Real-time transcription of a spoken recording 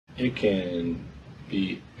it can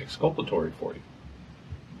be exculpatory for you,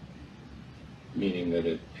 meaning that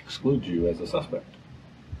it excludes you as a suspect.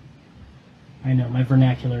 I know, my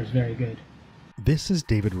vernacular is very good. This is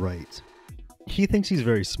David Wright. He thinks he's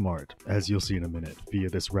very smart, as you'll see in a minute, via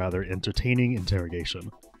this rather entertaining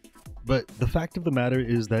interrogation. But the fact of the matter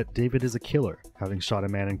is that David is a killer, having shot a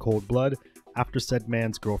man in cold blood after said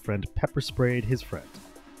man's girlfriend pepper-sprayed his friend.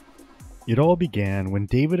 It all began when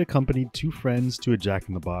David accompanied two friends to a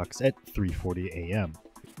Jack-in-the-Box at 3:40 a.m.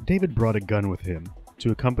 David brought a gun with him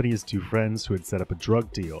to accompany his two friends who had set up a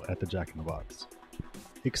drug deal at the Jack-in-the-Box.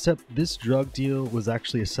 Except this drug deal was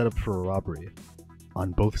actually a setup for a robbery,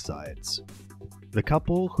 on both sides. The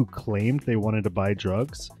couple who claimed they wanted to buy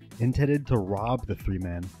drugs intended to rob the three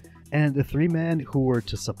men, and the three men who were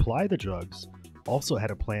to supply the drugs also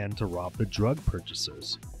had a plan to rob the drug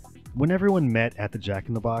purchasers. When everyone met at the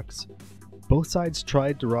Jack-in-the-Box, both sides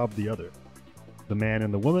tried to rob the other. The man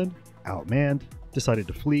and the woman, outmanned, decided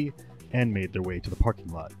to flee and made their way to the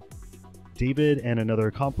parking lot. David and another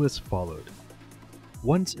accomplice followed.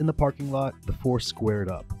 Once in the parking lot, the four squared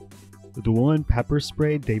up. The woman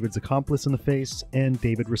pepper-sprayed David's accomplice in the face, and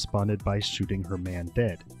David responded by shooting her man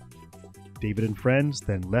dead. David and friends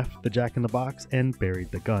then left the Jack-in-the-Box and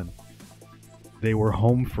buried the gun. They were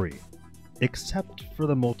home free, except for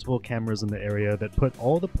the multiple cameras in the area that put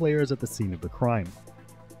all the players at the scene of the crime.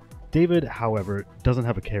 David, however, doesn't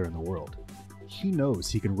have a care in the world. He knows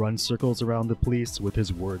he can run circles around the police with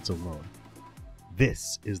his words alone.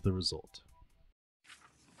 This is the result.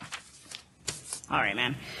 All right,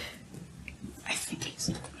 man. I think he's...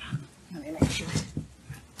 Let me make sure.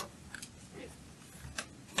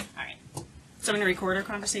 All right. So I'm going to record our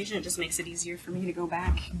conversation. It just makes it easier for me to go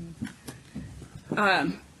back.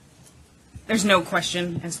 There's no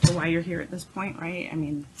question as to why you're here at this point, right? I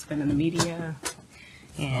mean, it's been in the media,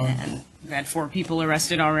 and we've had 4 people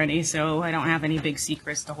arrested already, so I don't have any big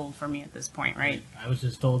secrets to hold for me at this point, right? I was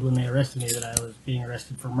just told when they arrested me that I was being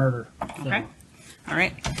arrested for murder. So. Okay. All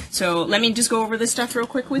right. So let me just go over this stuff real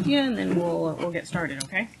quick with you, and then we'll get started,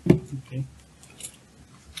 okay? Okay.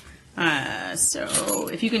 So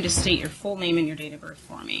if you can just state your full name and your date of birth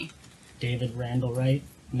for me. David Randall Wright,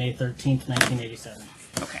 May 13th, 1987.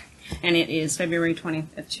 Okay. And it is February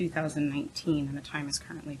 20th of 2019, and the time is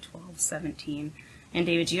currently 12:17. And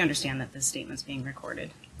David, do you understand that this statement's being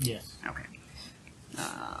recorded? Yes. Okay.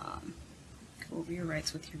 Go over your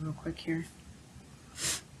rights with you real quick here.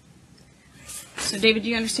 So, David, do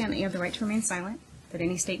you understand that you have the right to remain silent, that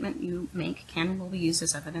any statement you make can and will be used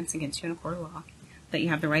as evidence against you in a court of law, that you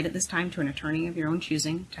have the right at this time to an attorney of your own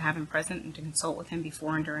choosing, to have him present and to consult with him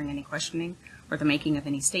before and during any questioning or the making of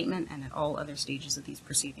any statement and at all other stages of these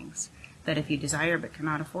proceedings, that if you desire but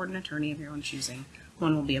cannot afford an attorney of your own choosing,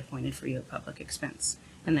 one will be appointed for you at public expense,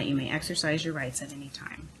 and that you may exercise your rights at any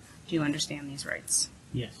time. Do you understand these rights?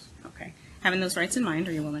 Yes. Okay. Having those rights in mind,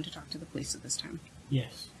 are you willing to talk to the police at this time?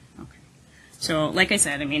 Yes. Okay. So, like I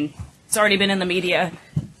said, I mean, it's already been in the media.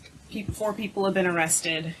 4 people have been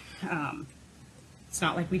arrested. It's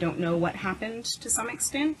not like we don't know what happened to some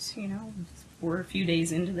extent. You know, we're a few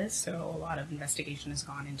days into this, so a lot of investigation has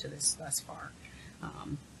gone into this thus far.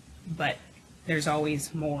 But there's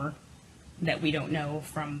always more that we don't know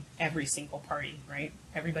from every single party, right?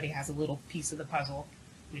 Everybody has a little piece of the puzzle.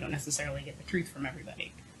 We don't necessarily get the truth from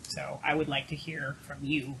everybody. So I would like to hear from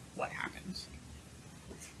you what happened.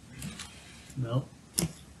 Well,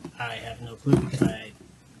 I have no clue because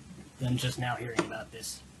I'm just now hearing about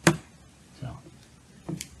this. So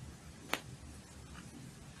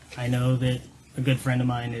I know that a good friend of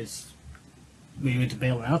mine we went to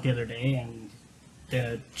bail him out the other day, and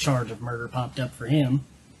the charge of murder popped up for him.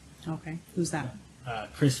 Okay. Who's that?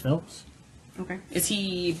 Chris Phelps. Okay. Is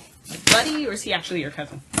he a buddy or is he actually your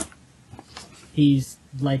cousin? He's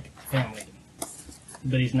like family,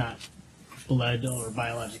 but he's not blood or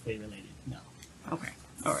biologically related. No. Okay.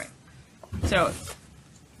 All right. So,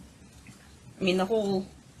 I mean, the whole,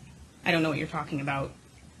 I don't know what you're talking about,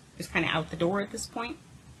 is kind of out the door at this point.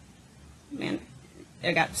 Man,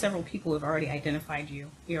 I got several people who have already identified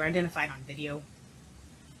you. You're identified on video.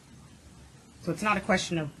 So it's not a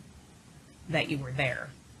question of that you were there.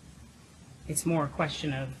 It's more a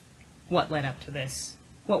question of what led up to this,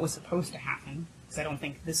 what was supposed to happen, because I don't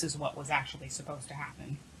think this is what was actually supposed to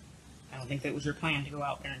happen. I don't think that it was your plan to go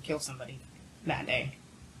out there and kill somebody that day.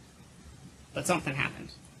 But something happened.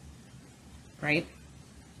 Right?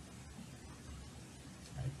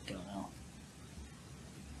 I don't know.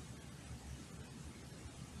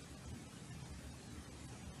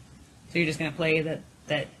 So you're just going to play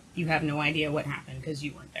that you have no idea what happened because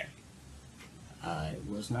you weren't there. I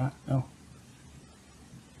was not. No.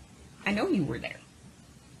 I know you were there.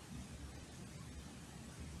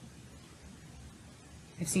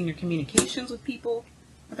 I've seen your communications with people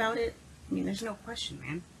about it. I mean, there's no question,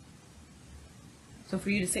 man. So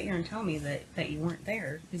for you to sit here and tell me that you weren't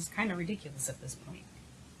there is kind of ridiculous at this point.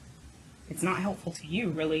 It's not helpful to you,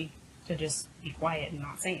 really, to just be quiet and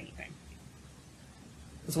not say anything.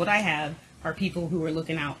 Because what I have are people who are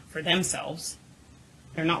looking out for themselves.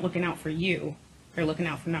 They're not looking out for you. They're looking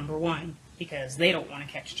out for number one because they don't want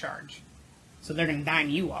to catch a charge. So they're going to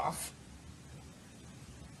dime you off.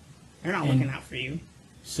 They're not looking out for you.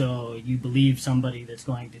 So you believe somebody that's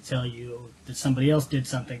going to tell you that somebody else did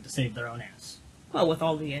something to save their own ass? Well, with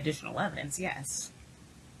all the additional evidence, yes.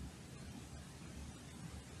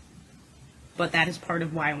 But that is part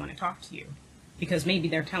of why I want to talk to you. Because maybe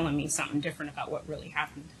they're telling me something different about what really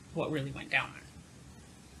happened, what really went down there.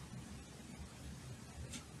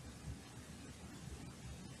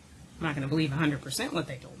 I'm not going to believe 100% what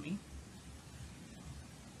they told me.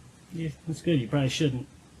 Yeah, that's good. You probably shouldn't.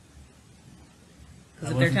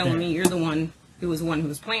 Because if they're telling me you're the one who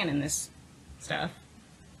was planning this stuff,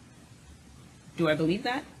 do I believe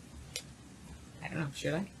that? I don't know.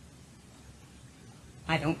 Should I?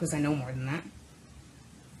 I don't, because I know more than that.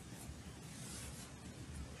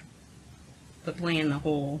 But playing the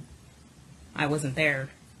whole I wasn't there,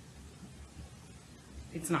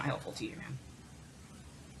 it's not helpful to you, man.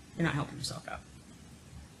 You're not helping yourself out.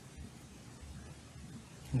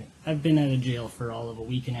 I've been out of jail for all of a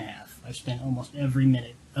week and a half. I've spent almost every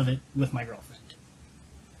minute of it with my girlfriend.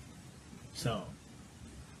 So,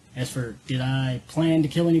 as for did I plan to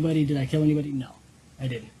kill anybody, did I kill anybody? No, I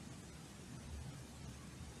didn't.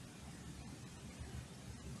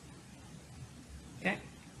 Okay.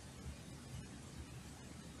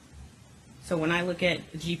 So when I look at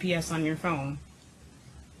the GPS on your phone,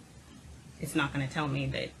 it's not going to tell me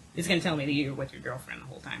that, it's going to tell me that you were with your girlfriend the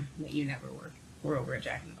whole time, that you never were. We're over at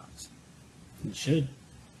Jack in the Box. It should.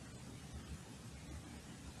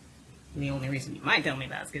 And the only reason you might tell me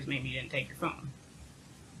that is because maybe you didn't take your phone.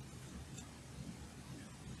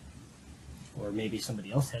 Or maybe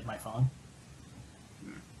somebody else had my phone.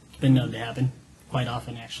 It's been known to happen. Quite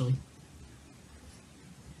often, actually.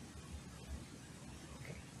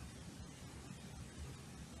 Okay.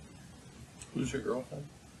 Who's your girlfriend?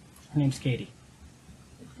 Her name's Katie.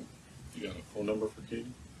 Okay. You got a phone number for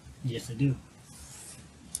Katie? Yes, I do.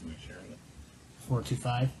 Am I sharing it?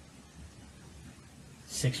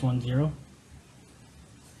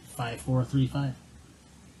 425-610-5435.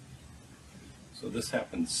 So this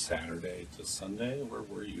happened Saturday to Sunday? Where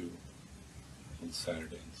were you on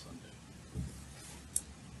Saturday and Sunday?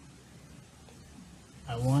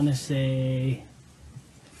 I want to say...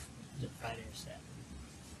 Is it Friday or Saturday?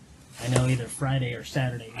 I know either Friday or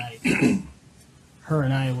Saturday night. Her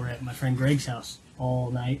and I were at my friend Greg's house all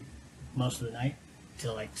night, most of the night,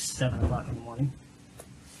 till like 7 o'clock in the morning.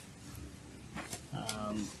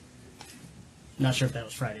 Not sure if that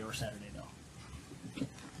was Friday or Saturday, though.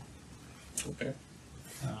 Okay.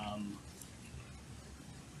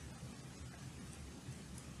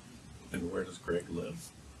 And where does Greg live?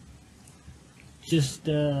 Just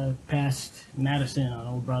past Madison on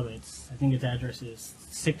Old Broadway. I think its address is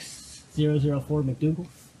 6004 McDougal.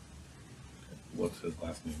 What's his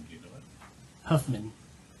last name? Do you know it? Huffman.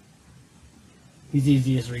 He's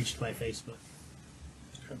easiest reached by Facebook.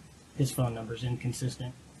 Okay. His phone number's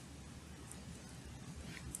inconsistent.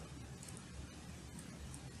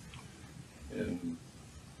 And,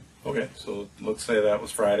 okay, so let's say that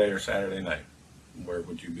was Friday or Saturday night. Where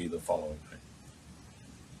would you be the following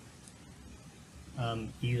night?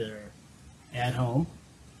 Either at home.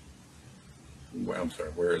 Well, I'm sorry,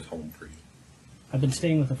 where is home for you? I've been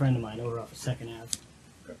staying with a friend of mine over off of 2nd Ave.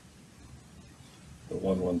 Okay. The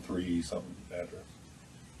 113 something address?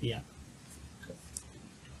 Yeah. Okay.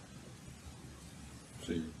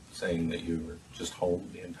 So you're saying that you were just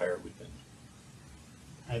home the entire weekend?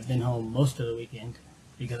 I've been home most of the weekend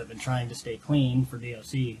because I've been trying to stay clean for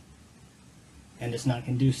DOC. And it's not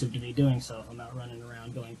conducive to me doing so if I'm out running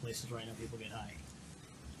around going places where I know people get high.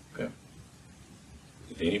 Okay.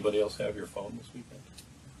 Did anybody else have your phone this weekend?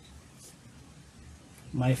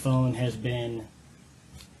 My phone has been...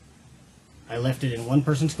 I left it in one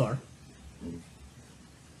person's car. Mm-hmm.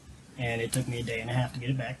 And it took me a day and a half to get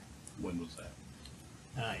it back. When was that?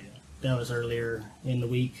 That was earlier in the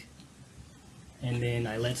week. And then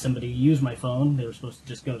I let somebody use my phone. They were supposed to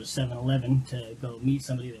just go to 7-Eleven to go meet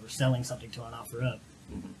somebody that was selling something to an offer up.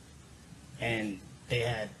 Mm-hmm. And they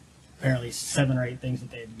had apparently 7 or 8 things that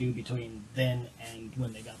they had to do between then and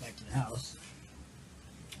when they got back to the house.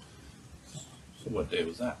 So what day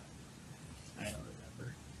was that? I don't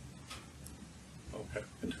remember. Okay.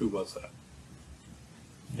 And who was that?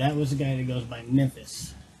 That was the guy that goes by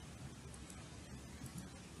Memphis.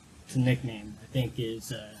 It's a nickname. I think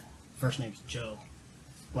his first name's Joe.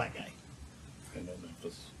 Black guy. I know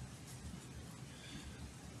Memphis.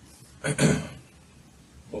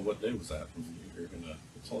 Well, what day was that?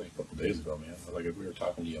 It's only a couple days ago, man. Like, if we were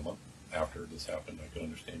talking to you a month after this happened, I could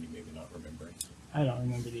understand you maybe not remembering. I don't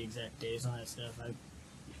remember the exact days on that stuff.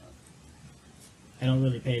 I don't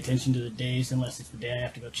really pay attention to the days unless it's the day I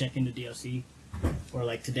have to go check into DOC, or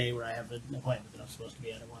like today where I have an appointment that I'm supposed to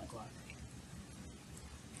be at 1 o'clock.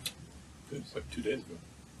 It's like 2 days ago.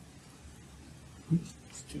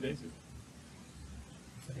 It's 2 days ago.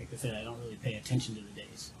 Like I said, I don't really pay attention to the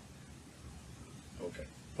days. Okay.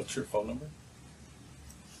 What's your phone number?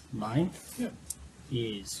 Mine Yeah.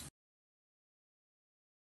 is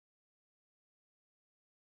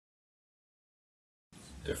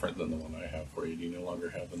Different than the one I have for you. Do you no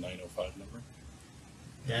longer have the 905 number?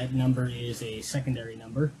 that number is a secondary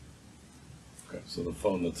number. Okay. So the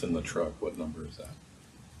phone that's in the truck, what number is that?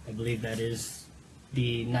 I believe that is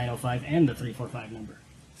the 905 and the 345 number.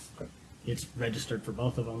 Okay. It's registered for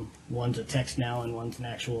both of them. One's a text now and one's an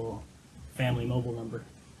actual family mobile number.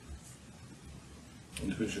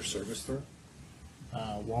 And who's your service through?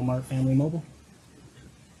 Walmart Family Mobile.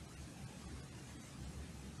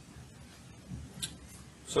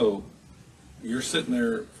 So you're sitting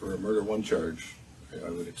there for a murder one charge. I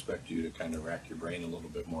would expect you to kind of rack your brain a little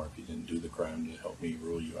bit more if you didn't do the crime to help me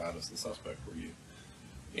rule you out as the suspect. Were you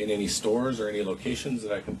in any stores or any locations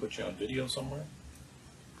that I can put you on video somewhere?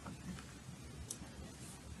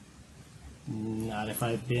 Not if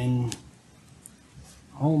I've been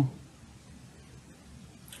home.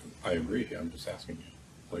 I agree. I'm just asking you.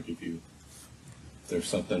 Like, if there's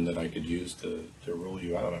something that I could use to rule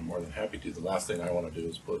you out, I'm more than happy to. The last thing I want to do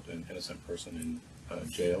is put an innocent person in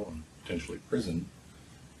jail and potentially prison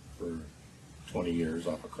for 20 years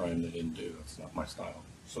off a crime they didn't do. That's not my style.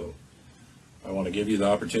 So I want to give you the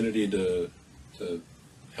opportunity to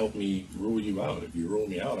help me rule you out. If you rule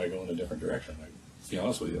me out, I go in a different direction. To be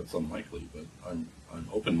honest with you, that's unlikely, but I'm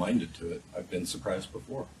open-minded to it. I've been surprised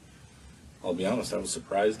before. I'll be honest, I was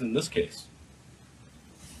surprised in this case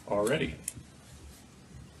already.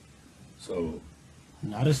 So,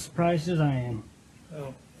 Not as surprised as I am.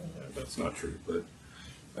 well, that's not true, but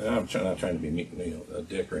I'm not trying to be a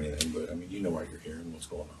dick or anything, but I mean, you know why you're here and what's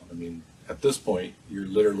going on. I mean, at this point, you're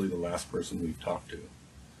literally the last person we've talked to.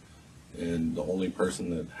 And the only person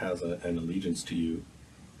that has an allegiance to you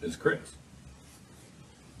is Chris.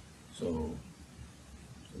 So,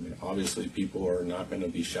 I mean, obviously people are not going to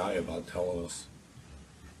be shy about telling us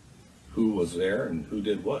who was there and who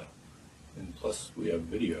did what. And plus, we have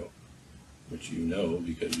video, which you know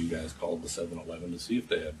because you guys called the 7-Eleven to see if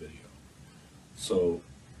they had video. So,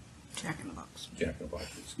 Jack in the Box. Jack in the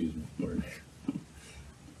Box, excuse me. Lord.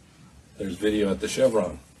 There's video at the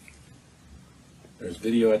Chevron. There's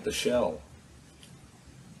video at the Shell.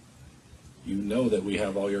 You know that we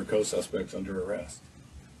have all your co-suspects under arrest.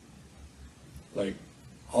 Like,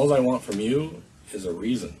 all I want from you is a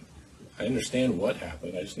reason. I understand what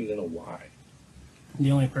happened. I just need to know why. The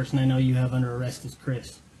only person I know you have under arrest is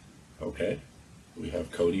Chris. Okay. We have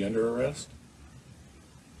Cody under arrest.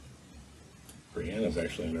 Brianna's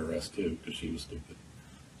actually under arrest too because she was stupid.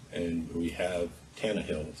 And we have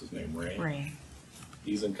Tannehill, what's his name, Ray? Ray.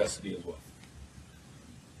 He's in custody as well.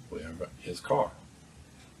 We have his car.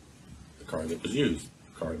 The car that was used.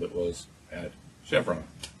 The car that was at Chevron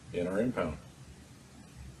in our impound.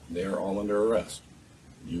 They are all under arrest.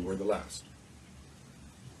 You were the last.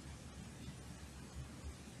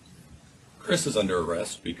 Chris is under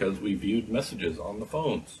arrest because we viewed messages on the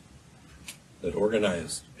phones that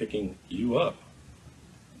organized picking you up.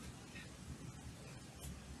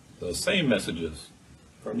 Those same messages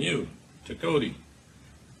from you to Cody.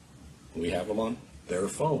 We have them on their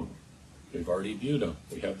phone. We've already viewed them.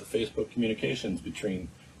 We have the Facebook communications between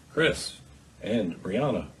Chris and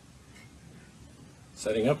Brianna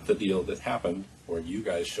setting up the deal that happened where you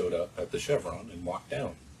guys showed up at the Chevron and walked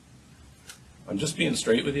down. I'm just being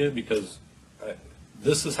straight with you because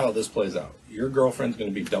this is how this plays out. Your girlfriend's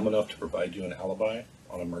going to be dumb enough to provide you an alibi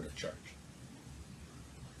on a murder charge.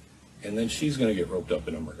 And then she's going to get roped up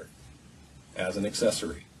in a murder as an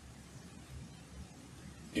accessory.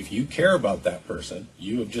 If you care about that person,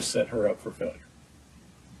 you have just set her up for failure.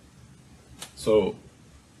 So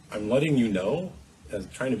I'm letting you know, as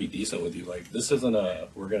trying to be decent with you, like, this isn't a,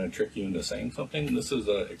 we're going to trick you into saying something. This is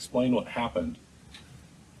a, explain what happened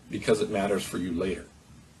because it matters for you later.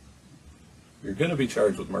 You're going to be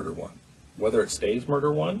charged with murder one. Whether it stays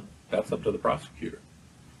murder one, that's up to the prosecutor.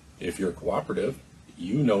 If you're cooperative,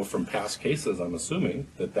 you know from past cases, I'm assuming,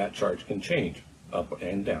 that that charge can change up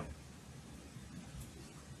and down.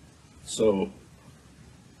 So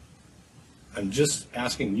I'm just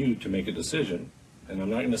asking you to make a decision, and I'm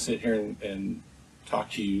not going to sit here and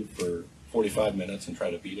talk to you for 45 minutes and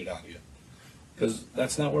try to beat it out of you, because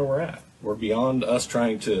that's not where we're at. We're beyond us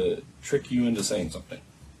trying to trick you into saying something.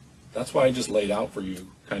 That's why I just laid out for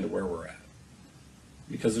you kind of where we're at,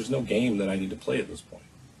 because there's no game that I need to play at this point.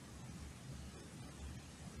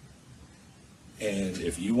 And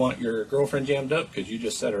if you want your girlfriend jammed up because you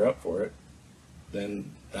just set her up for it,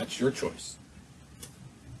 then that's your choice.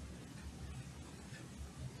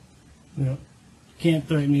 You know, you can't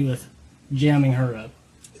threaten me with jamming her up.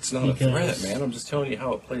 It's not a threat, man. I'm just telling you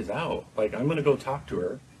how it plays out. Like, I'm going to go talk to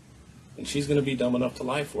her, and she's going to be dumb enough to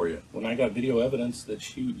lie for you. When I got video evidence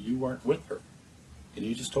that you weren't with her, and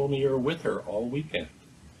you just told me you were with her all weekend,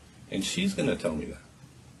 and she's going to tell me that.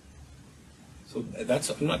 So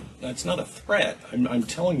that's not a threat. I'm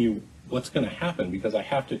telling you what's going to happen, because I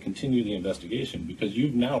have to continue the investigation, because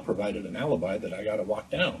you've now provided an alibi that I got to walk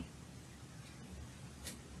down.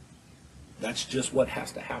 That's just what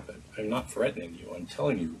has to happen. I'm not threatening you. I'm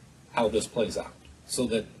telling you how this plays out, so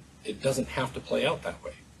that it doesn't have to play out that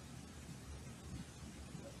way.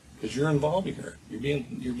 Because you're involving her. You're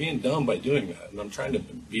being dumb by doing that, and I'm trying to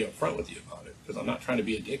be upfront with you about it, because I'm not trying to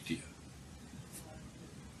be a dick to you.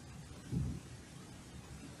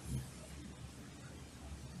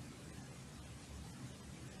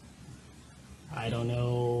 I don't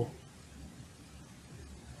know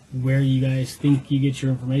where you guys think you get your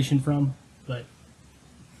information from, but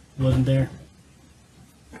it wasn't there.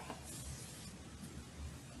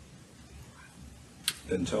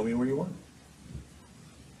 Then tell me where you were.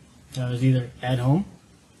 I was either at home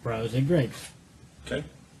or I was at Greg's. Okay.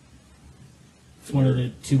 It's one of the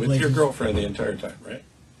two with places. With your girlfriend the entire time, right?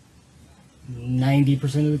 90%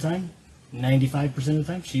 of the time, 95% of the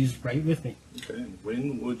time, she's right with me. Okay. And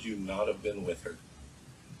when would you not have been with her?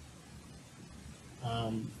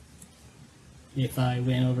 If I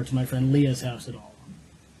went over to my friend Leah's house at all.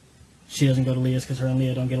 She doesn't go to Leah's because her and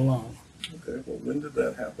Leah don't get along. Okay. Well, when did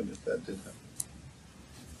that happen, if that did happen?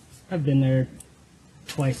 I've been there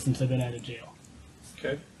twice since I've been out of jail.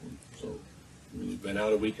 Okay. So you've been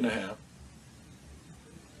out a week and a half.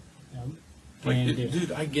 Like,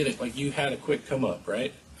 dude, I get it. Like, you had a quick come up,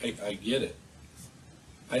 right? I get it.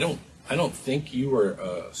 I don't think you were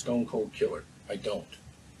a stone cold killer. I don't.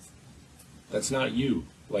 That's not you.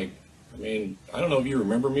 Like, I mean, I don't know if you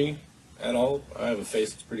remember me at all. I have a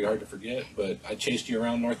face that's pretty hard to forget, but I chased you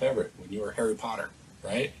around North Everett when you were Harry Potter,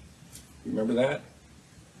 right? You remember that?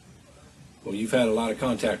 Well, you've had a lot of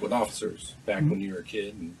contact with officers back when you were a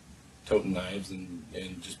kid, and toting knives and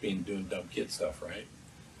just doing dumb kid stuff, right?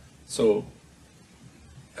 So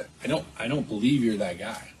I don't believe you're that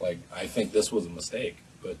guy. Like, I think this was a mistake,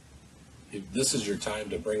 but if this is your time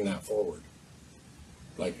to bring that forward,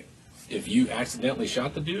 like, if you accidentally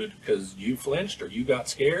shot the dude because you flinched or you got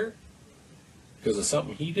scared because of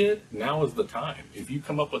something he did, now is the time. If you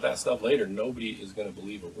come up with that stuff later, nobody is going to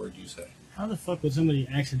believe a word you say. How the fuck would somebody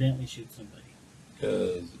accidentally shoot somebody?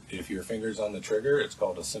 Because if your finger's on the trigger, it's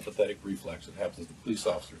called a sympathetic reflex. It happens to police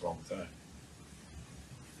officers all the time.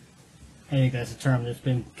 I think that's a term that's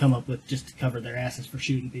been come up with just to cover their asses for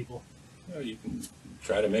shooting people. Well, you can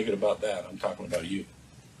try to make it about that. I'm talking about you.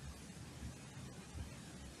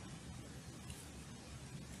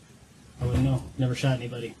 I wouldn't know. Never shot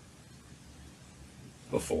anybody.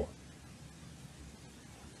 Before.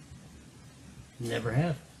 Never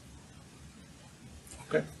have.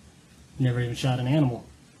 Okay. Never even shot an animal.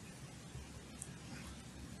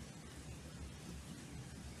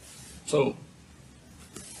 So,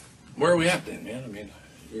 where are we at then, man? I mean,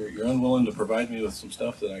 you're unwilling to provide me with some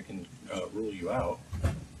stuff that I can rule you out.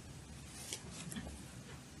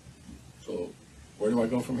 So, where do I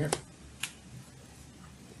go from here?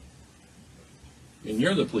 And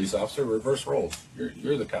you're the police officer, reverse roles.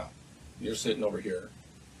 You're the cop. You're sitting over here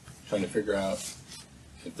trying to figure out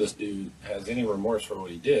if this dude has any remorse for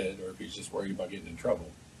what he did, or if he's just worried about getting in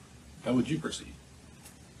trouble. How would you proceed?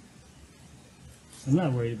 I'm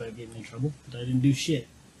not worried about getting in trouble, but I didn't do shit.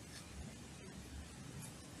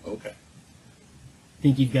 Okay.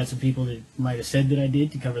 Think you've got some people that might have said that I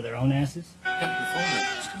did to cover their own asses? I got your phone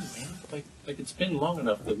numbers too, man. Like it's been long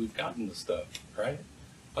enough that we've gotten this stuff, right?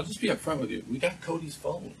 I'll just be upfront with you. We got Cody's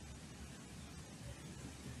phone.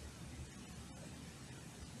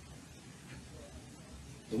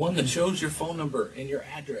 The one that shows your phone number and your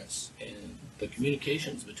address and the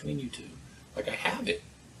communications between you two. Like, I have it.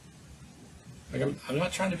 Like, I'm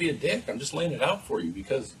not trying to be a dick. I'm just laying it out for you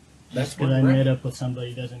because that's Just what because I met up with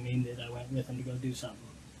somebody doesn't mean that I went with them to go do something.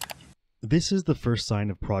 This is the first sign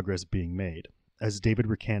of progress being made, as David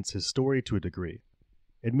recants his story to a degree,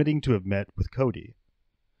 admitting to have met with Cody.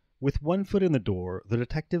 With one foot in the door, the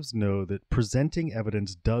detectives know that presenting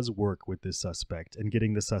evidence does work with this suspect and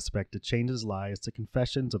getting the suspect to change his lies to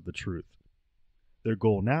confessions of the truth. Their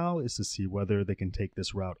goal now is to see whether they can take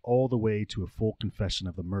this route all the way to a full confession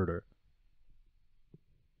of the murder.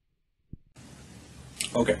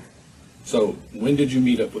 Okay. So when did you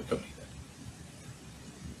meet up with Cody then?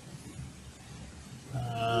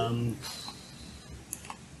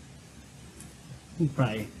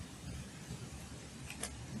 Probably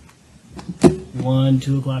 1,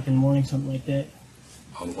 2 o'clock in the morning, something like that.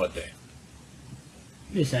 On what day?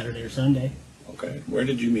 Maybe Saturday or Sunday. Okay. Where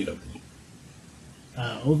did you meet up with him?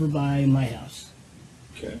 Over by my house.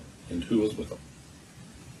 Okay. And who was with him?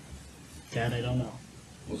 That I don't know.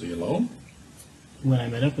 Was he alone? When I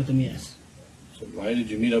met up with him, yes. So why did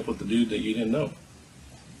you meet up with the dude that you didn't know?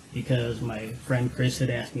 Because my friend Chris had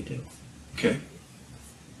asked me to. Okay.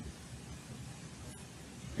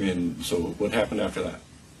 And so what happened after that?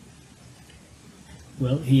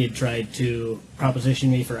 Well, he had tried to proposition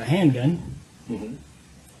me for a handgun.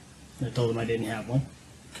 Mm-hmm. I told him I didn't have one.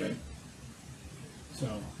 Okay. So,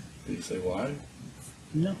 Did he say why?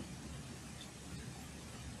 no.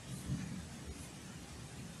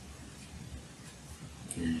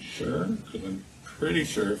 Are you sure? Because I'm pretty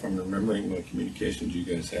sure if I'm remembering what communications you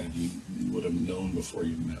guys had, you would have known before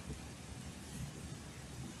you met.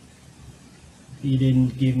 He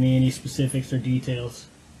didn't give me any specifics or details.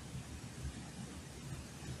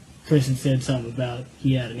 Chris had said something about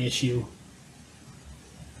he had an issue.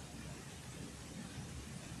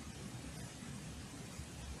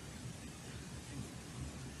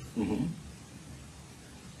 Mm-hmm.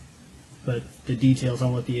 But the details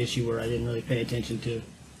on what the issue were, I didn't really pay attention to.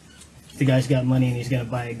 If the guy's got money and he's going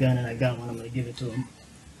to buy a gun and I got one, I'm going to give it to him.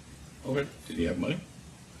 Okay. Did he have money?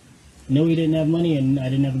 No, he didn't have money, and I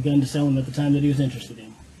didn't have a gun to sell him at the time that he was interested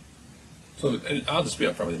in. So and I'll just be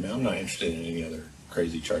upfront with you, man. I'm not interested in any other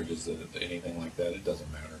crazy charges, anything like that. It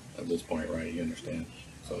doesn't matter at this point, right? You understand?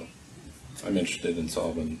 So I'm interested in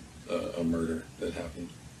solving a murder that happened,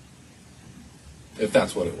 if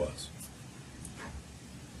that's what it was.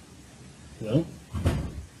 Well,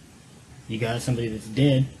 you got somebody that's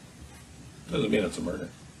dead. Doesn't mean it's a murder.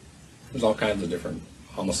 There's all kinds of different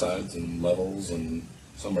homicides and levels, and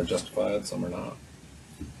some are justified, some are not.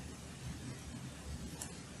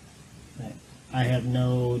 I have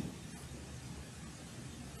no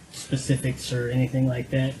specifics or anything like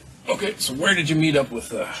that. Okay, so where did you meet up with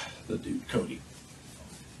the dude, Cody?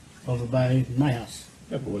 Over by my house.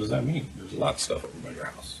 Yeah, but what does that mean? There's a lot of stuff over by your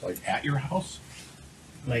house. Like at your house?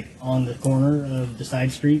 Like on the corner of the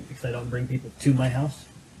side street, because I don't bring people to my house.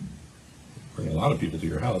 Bring a lot of people to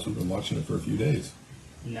your house. We've been watching it for a few days.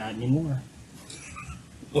 Not anymore.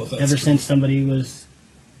 Well, that's Ever true. since somebody was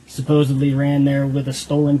supposedly ran there with a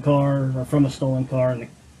stolen car or from a stolen car and the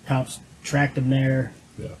cops tracked him there,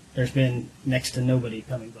 Yeah. there's been next to nobody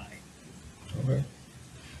coming by. Okay.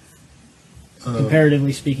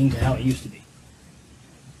 Comparatively speaking to how it used to be.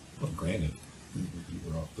 Well, granted, you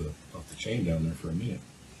were off the chain down there for a minute.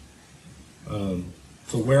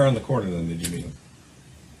 So where on the corner then did you meet him?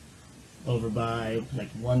 Over by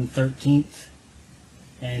like 113th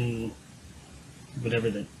and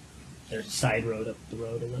whatever there's a side road up the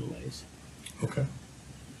road a little ways. Okay.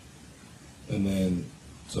 And then,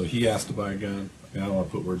 so he asked to buy a gun. I don't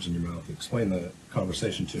want to put words in your mouth. Explain the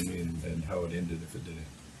conversation to me and how it ended, if it did.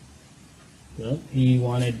 Well, he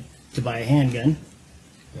wanted to buy a handgun,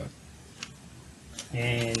 Yeah.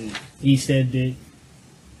 and he said that,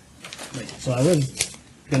 like, so I was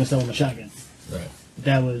going to sell him a shotgun. Right. But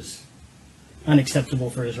that was unacceptable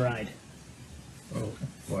for his ride, Oh, okay.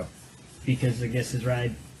 Why? because I guess his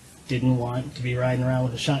ride didn't want to be riding around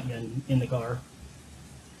with a shotgun in the car.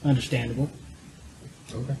 Understandable.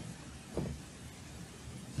 Okay.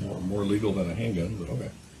 More legal than a handgun, but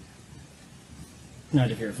okay.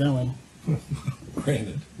 Not if you're a felon.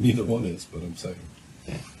 Granted, neither one is, but I'm saying.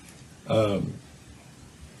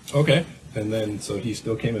 Okay, and then so he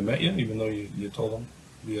still came and met you, even though you told him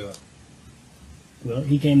the. Well,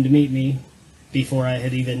 he came to meet me before I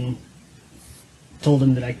had even told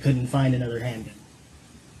him that I couldn't find another handgun.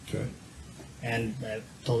 Okay. And I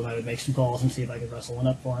told him I would make some calls and see if I could rustle one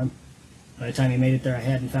up for him. By the time he made it there, I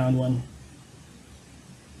hadn't found one,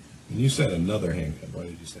 And you said another handgun. Why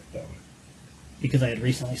did you say it that way? because I had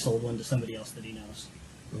recently sold one to somebody else that he knows.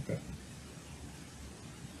 Okay.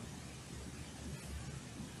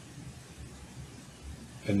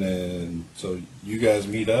 And then, so you guys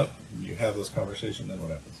meet up, you have this conversation, then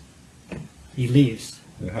what happens? He leaves.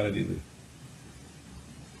 And how did he leave?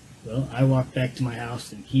 Well, I walked back to my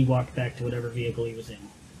house, and he walked back to whatever vehicle he was in.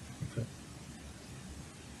 Okay.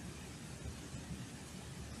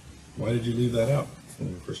 Why did you leave that out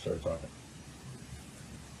when we first started talking?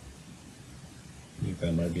 You think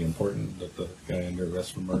that might be important that the guy under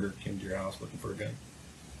arrest for murder came to your house looking for a gun?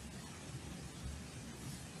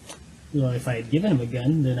 Well, if I had given him a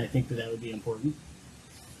gun, then I think that would be important.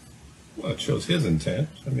 Well, it shows his intent.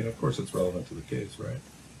 I mean, of course it's relevant to the case, right?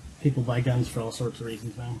 People buy guns for all sorts of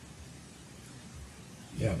reasons, man.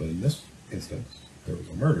 Yeah, but in this instance, there was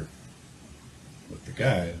a murder with the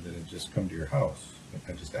guy that had just come to your house.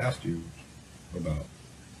 I just asked you about.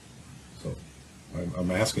 So I'm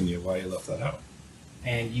asking you why you left that out.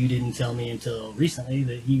 And you didn't tell me until recently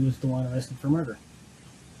that he was the one arrested for murder.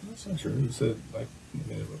 That's not true. You said, like, I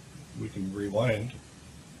mean, we can rewind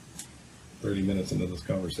 30 minutes into this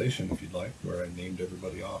conversation, if you'd like, where I named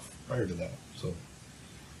everybody off prior to that. So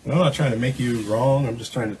and I'm not trying to make you wrong. I'm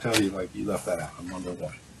just trying to tell you, like, you left that out. I'm wondering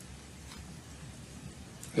why.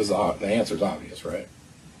 Because the answer's obvious, right?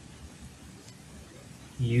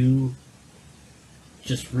 You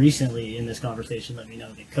just recently in this conversation let me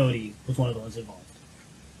know that Cody was one of the ones involved.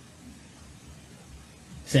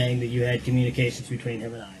 Saying that you had communications between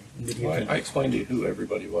him and I. And that he Well, was- I explained to you who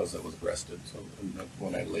everybody was that was arrested. So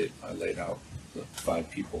when I laid out the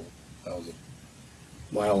 5 people, that was a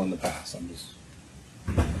while in the past. I'm just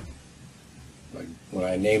like when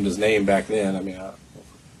I named his name back then. I mean,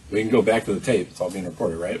 we can go back to the tape. It's all being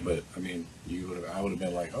recorded, right? But I mean, I would have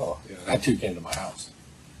been like, oh, yeah, that too came to my house.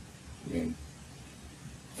 I mean,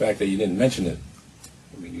 the fact that you didn't mention it,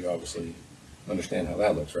 I mean, you obviously understand how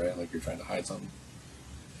that looks, right? Like you're trying to hide something.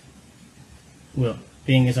 Well,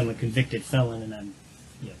 being as I'm a convicted felon and I'm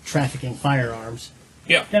trafficking firearms,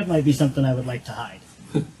 Yeah. that might be something I would like to hide,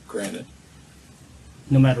 Granted.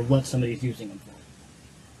 no matter what somebody's using them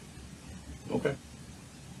for. Okay.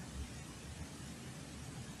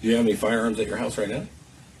 Do you have any firearms at your house right now?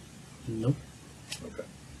 Nope. Okay.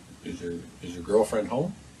 Is your girlfriend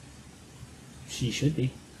home? She should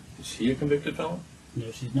be. Is she a convicted felon? No,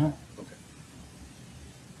 she's not. Okay.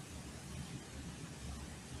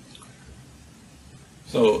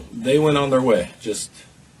 So they went on their way. Just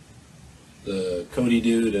the Cody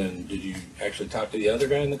dude, and did you actually talk to the other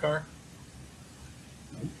guy in the car?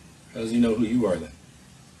 How does he know who you are then?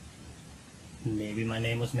 Maybe my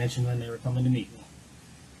name was mentioned when they were coming to meet me.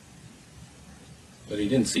 But he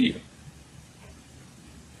didn't see you.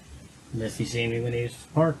 Unless he seen me when he was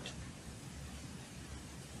parked.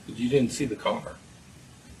 But you didn't see the car.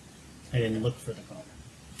 I didn't look for the car.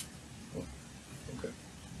 Okay.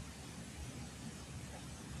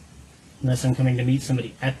 Unless I'm coming to meet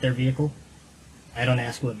somebody at their vehicle, I don't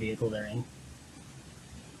ask what vehicle they're in.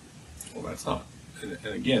 Well, that's not. And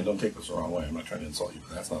again, don't take this the wrong way. I'm not trying to insult you,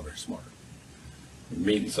 but that's not very smart. You're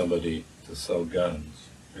meeting somebody to sell guns,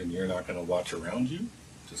 and you're not going to watch around you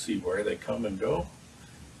to see where they come and go.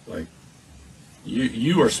 Like,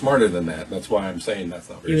 you are smarter than that. That's why I'm saying that's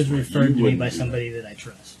not very He was smart. referred You to me wouldn't by do somebody that I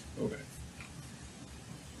trust. that. Okay.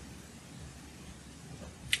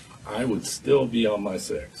 I would still be on my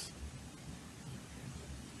 6.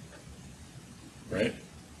 Right?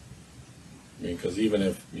 I mean, because even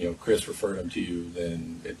if, Chris referred him to you,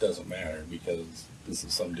 then it doesn't matter because this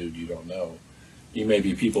is some dude you don't know. You may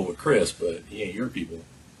be people with Chris, but he ain't your people.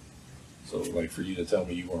 So, like, for you to tell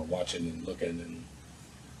me you weren't watching and looking and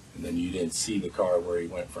then you didn't see the car where he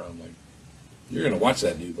went from, like, you're going to watch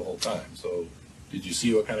that dude the whole time. So, did you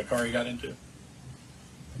see what kind of car he got into?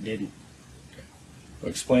 I didn't. Okay. Well,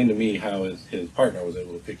 explain to me how his partner was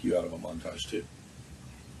able to pick you out of a montage, too.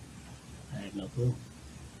 I have no clue.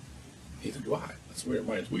 Neither do I. That's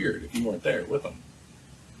why it's weird if you weren't there with them.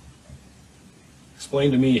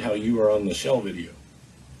 Explain to me how you were on the Shell video.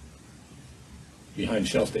 Behind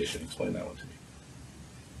Shell Station. Explain that one to me.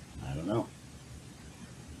 I don't know.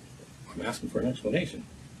 I'm asking for an explanation.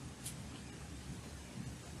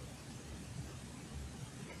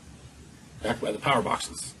 Back by the power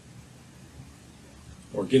boxes.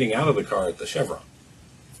 Or getting out of the car at the Chevron.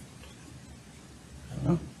 I don't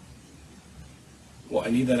know. Well, I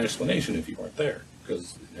need that explanation if you weren't there,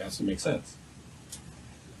 because it has to make sense.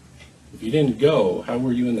 If you didn't go, how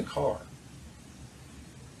were you in the car?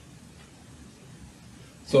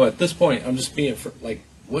 So at this point, I'm just being, like,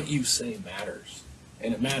 what you say matters.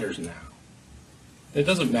 And it matters now. It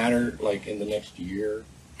doesn't matter, like, in the next year.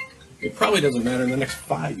 It probably doesn't matter in the next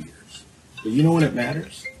 5 years. But you know when it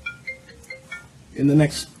matters? In the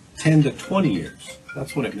next 10 to 20 years.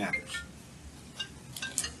 That's when it matters.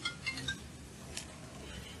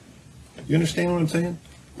 You understand what I'm saying?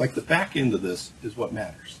 Like, the back end of this is what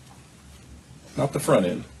matters. Not the front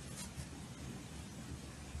end.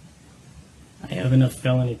 I have enough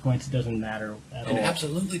felony points, it doesn't matter at It all.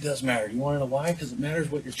 absolutely does matter. You want to know why? Because it matters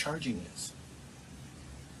what your charging is.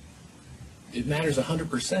 It matters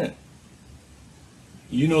 100%.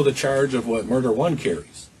 You know the charge of what murder 1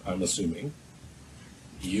 carries, I'm assuming.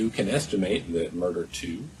 You can estimate that murder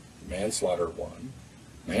 2, manslaughter 1,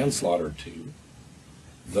 manslaughter 2,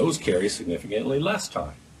 those carry significantly less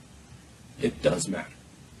time. It does matter.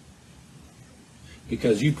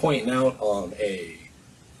 Because you pointing out on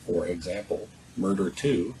for example, murder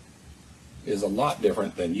 2 is a lot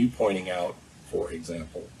different than you pointing out, for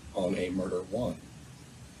example, on a murder 1.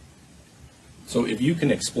 So if you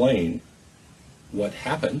can explain what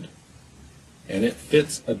happened and it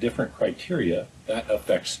fits a different criteria, that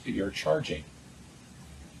affects your charging.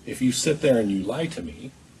 If you sit there and you lie to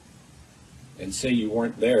me and say you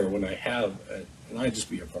weren't there when I have, and I just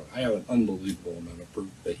be upfront, I have an unbelievable amount of proof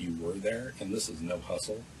that you were there, and this is no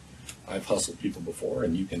hustle. I've hustled people before,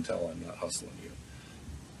 and you can tell I'm not hustling you.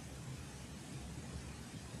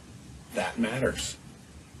 That matters.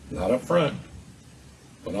 Not up front,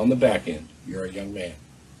 but on the back end. You're a young man.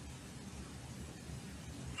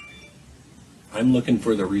 I'm looking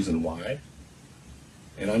for the reason why,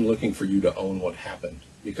 and I'm looking for you to own what happened,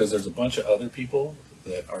 because there's a bunch of other people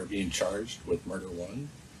that are being charged with murder 1,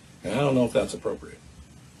 and I don't know if that's appropriate.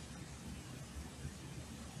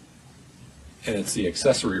 And it's the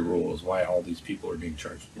accessory rule is why all these people are being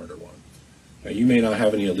charged with murder 1. Now, you may not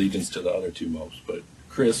have any allegiance to the other two most, but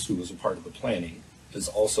Chris, who was a part of the planning, is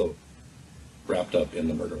also wrapped up in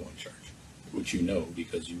the murder 1 charge, which you know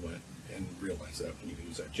because you went and realized that when he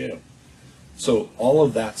was at jail. So all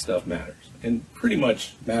of that stuff matters, and pretty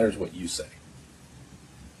much matters what you say.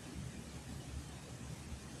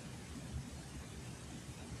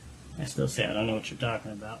 I still say I don't know what you're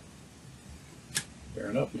talking about. Fair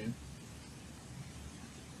enough, man.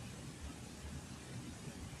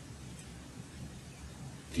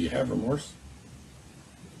 Do you have remorse?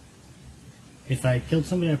 If I killed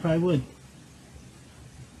somebody, I probably would.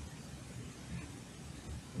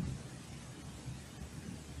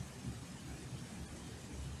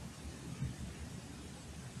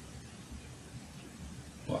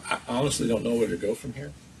 Well, I honestly don't know where to go from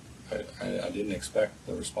here. I didn't expect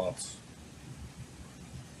the response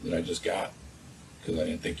that I just got because I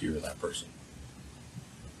didn't think you were that person.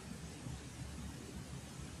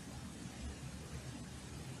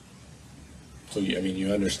 So, I mean,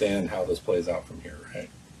 you understand how this plays out from here, right?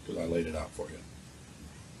 Because I laid it out for you.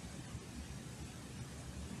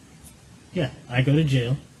 Yeah, I go to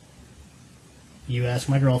jail. You ask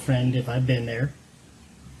my girlfriend if I've been there.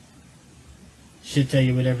 She'll tell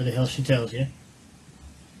you whatever the hell she tells you.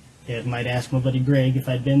 You might ask my buddy Greg if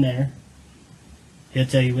I'd been there. He'll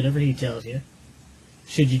tell you whatever he tells you.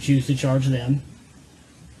 Should you choose to charge them,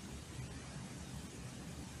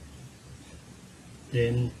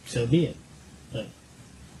 then so be it. But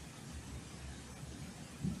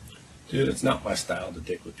dude, it's not my style to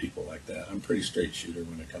dick with people like that. I'm a pretty straight shooter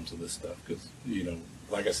when it comes to this stuff because, you know,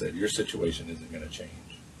 like I said, your situation isn't going to change.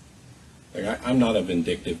 Like, I'm not a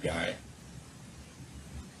vindictive guy.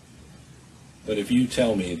 But if you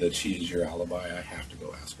tell me that she is your alibi, I have to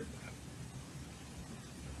go ask her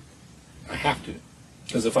that. I have to.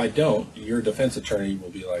 Because if I don't, your defense attorney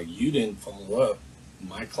will be like, you didn't follow up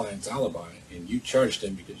my client's alibi, and you charged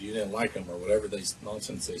him because you didn't like him or whatever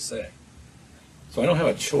nonsense they say. So I don't have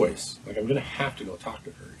a choice. Like, I'm going to have to go talk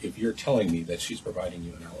to her if you're telling me that she's providing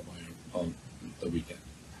you an alibi on the weekend,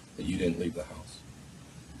 that you didn't leave the house.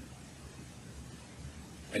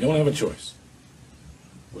 I don't have a choice.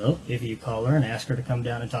 well, if you call her and ask her to come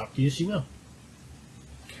down and talk to you, she will.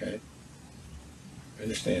 Okay. I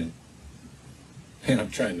understand. And I'm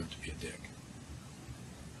trying not to be a dick.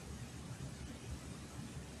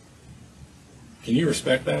 Can you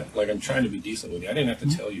respect that? Like, I'm trying to be decent with you. I didn't have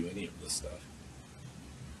to tell you any of this stuff.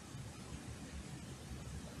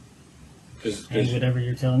 And whatever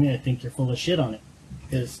you're telling me, I think you're full of shit on it.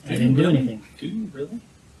 Because I Do didn't you do really? anything. Do you really?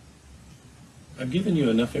 I've given you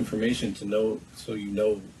enough information to know, so you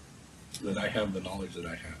know that I have the knowledge that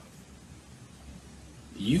I have.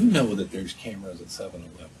 You know that there's cameras at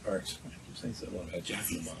 7-Eleven, or I keep saying 7-Eleven, at Jack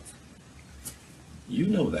in the Box. You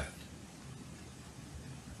know that.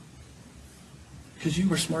 Because you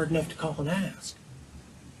were smart enough to call and ask.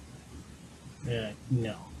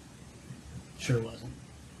 No. Sure wasn't.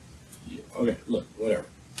 Okay, look, whatever.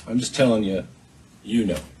 I'm just telling you, you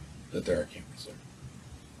know that there are cameras there.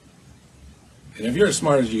 And if you're as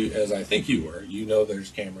smart as I think you were, you know there's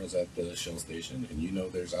cameras at the Shell station, and you know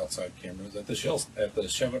there's outside cameras at the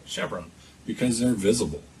Chevron, because they're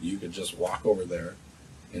visible. You could just walk over there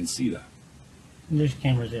and see that. And there's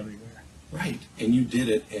cameras everywhere. Right, and you did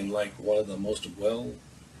it in like one of the most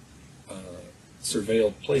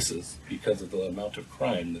surveilled places because of the amount of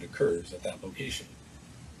crime that occurs at that location.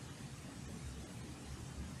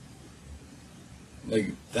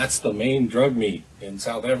 Like, that's the main drug meet in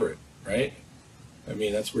South Everett, right? I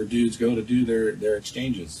mean, that's where dudes go to do their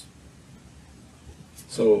exchanges.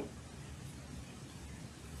 So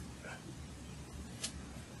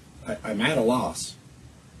I'm at a loss.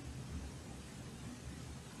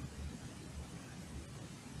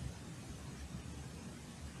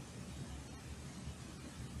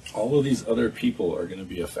 All of these other people are going to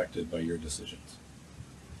be affected by your decisions.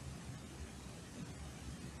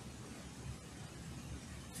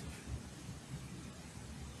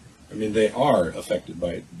 I mean, they are affected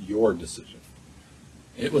by your decision.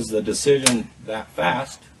 It was the decision that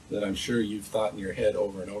fast that I'm sure you've thought in your head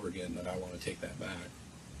over and over again that I want to take that back.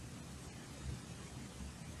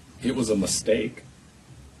 It was a mistake.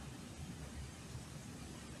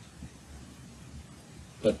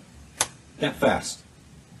 But that fast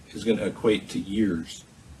is going to equate to years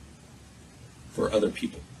for other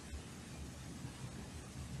people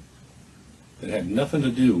that had nothing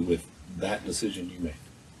to do with that decision you made.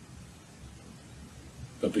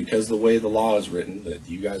 But because the way the law is written, that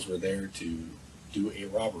you guys were there to do a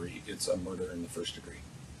robbery, it's a murder in the first degree.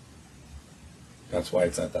 That's why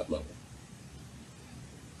it's at that level.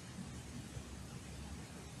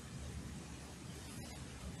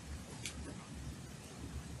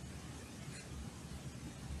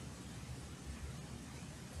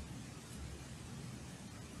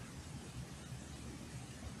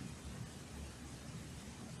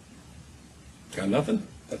 Got nothing?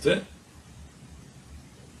 That's it?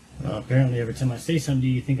 Well, apparently every time I say something to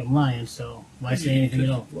you, you think I'm lying, so why say anything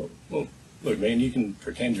at all? Well, look, man, you can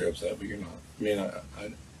pretend you're upset, but you're not. I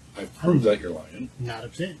mean, I've proved that you're lying. Not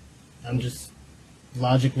upset. I'm just,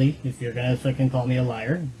 logically, if you're going to fucking call me a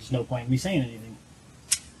liar, there's no point in me saying anything.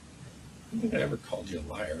 I don't think I ever called you a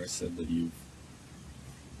liar. I said that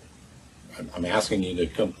I'm asking you to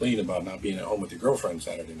come clean about not being at home with your girlfriend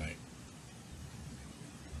Saturday night.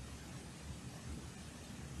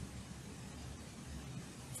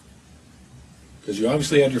 Because you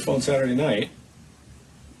obviously had your phone Saturday night,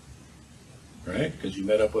 right? Because you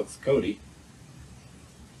met up with Cody.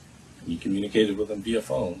 You communicated with him via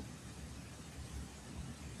phone.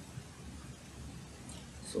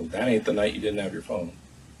 So that ain't the night you didn't have your phone.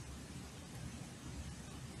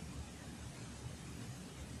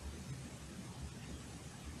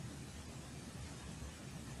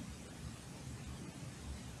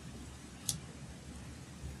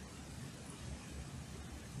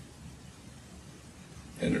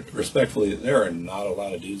 And respectfully, there are not a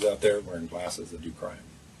lot of dudes out there wearing glasses that do crime.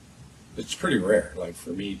 It's pretty rare. Like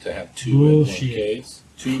for me to have two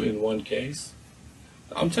in one case.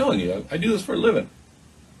 I'm telling you, I do this for a living.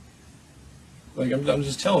 Like I'm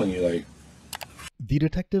just telling you, like. The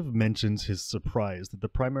detective mentions his surprise that the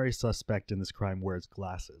primary suspect in this crime wears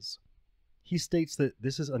glasses. He states that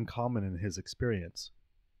this is uncommon in his experience.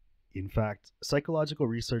 In fact, psychological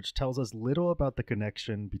research tells us little about the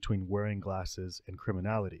connection between wearing glasses and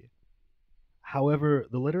criminality. However,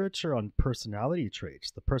 the literature on personality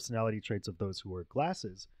traits, the personality traits of those who wear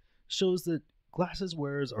glasses, shows that glasses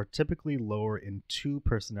wearers are typically lower in two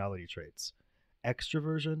personality traits,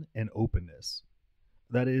 extroversion and openness.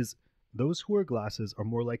 That is, those who wear glasses are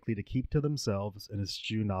more likely to keep to themselves and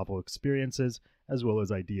eschew novel experiences as well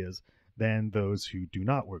as ideas than those who do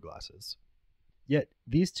not wear glasses. Yet,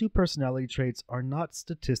 these two personality traits are not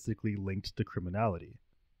statistically linked to criminality.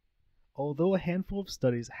 Although a handful of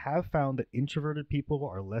studies have found that introverted people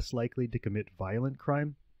are less likely to commit violent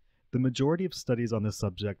crime, the majority of studies on this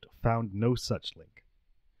subject found no such link.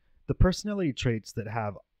 The personality traits that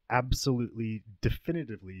have absolutely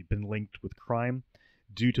definitively been linked with crime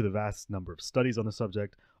due to the vast number of studies on the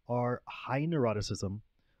subject are high neuroticism,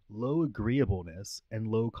 low agreeableness, and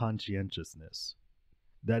low conscientiousness.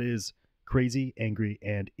 That is, crazy, angry,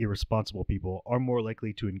 and irresponsible people are more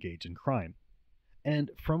likely to engage in crime. And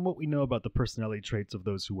from what we know about the personality traits of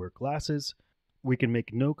those who wear glasses, we can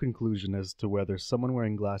make no conclusion as to whether someone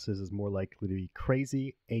wearing glasses is more likely to be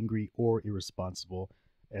crazy, angry, or irresponsible,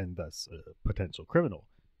 and thus a potential criminal.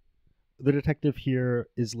 The detective here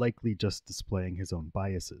is likely just displaying his own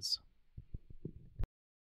biases.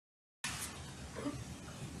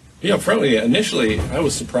 Yeah, frankly, initially, I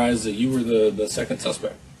was surprised that you were the second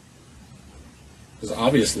suspect. Because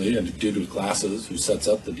obviously, a dude with glasses who sets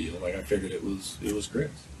up the deal, like I figured it was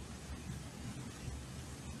Chris.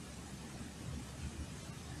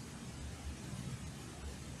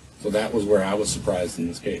 So that was where I was surprised in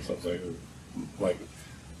this case. I was like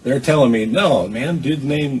they're telling me, no, man, dude's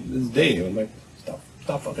name is Dave. I'm like,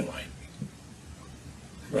 stop fucking lying.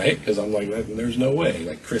 Right? Because I'm like, there's no way.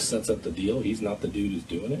 Like, Chris sets up the deal. He's not the dude who's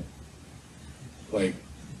doing it. Like,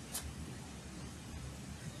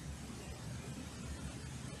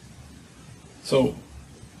 So,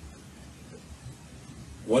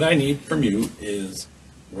 what I need from you is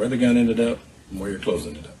where the gun ended up and where your clothes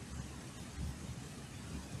ended up.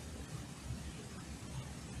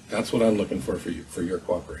 That's what I'm looking for you, for your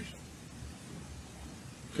cooperation.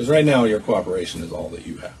 Because right now, your cooperation is all that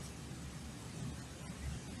you have.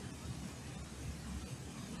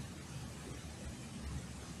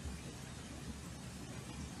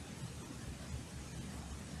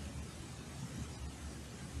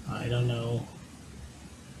 I don't know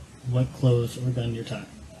what clothes or gun you're talking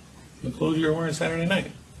about. The clothes you were wearing Saturday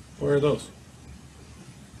night, where are those?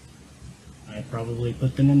 I probably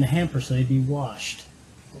put them in the hamper so they'd be washed.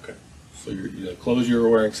 Okay. So the clothes you were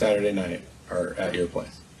wearing Saturday night are at your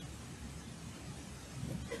place.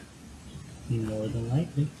 More than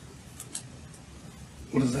likely.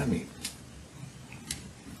 What does that mean?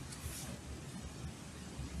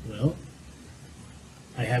 Well,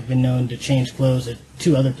 I have been known to change clothes at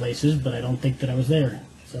 2 other places, but I don't think that I was there.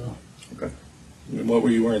 So, Okay. And what were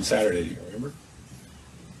you wearing Saturday? Do you remember?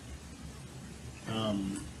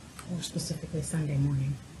 Or specifically Sunday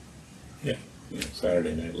morning. Yeah,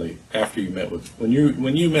 Saturday night late after you met with when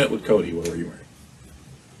you met with Cody. What were you wearing?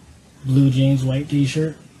 blue jeans, white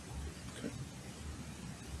t-shirt. Okay.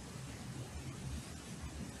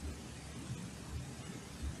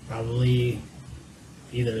 Probably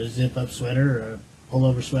either a zip-up sweater or a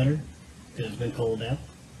pullover sweater because it's been cold out.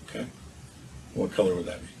 Okay. What color would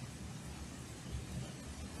that be?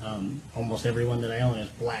 Almost every one that I own is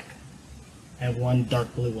black. I have one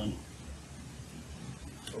dark blue one.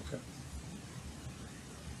 Okay.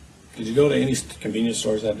 Did you go to any convenience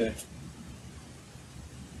stores that day?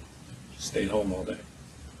 Stayed home all day.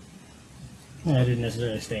 Well, I didn't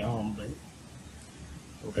necessarily stay home, but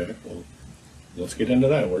Okay. Well, let's get into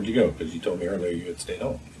that. Where'd you go? Because you told me earlier you had stayed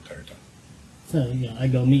home the entire time. so, I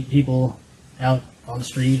go meet people out on the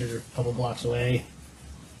street or a couple blocks away.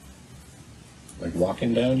 Like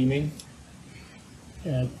walking down, you mean?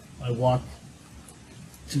 I walk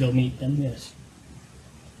to go meet them, yes.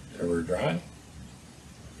 Ever drive?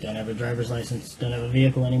 Don't have a driver's license, don't have a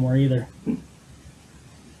vehicle anymore either.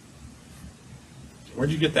 Where'd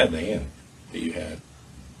you get that van that you had?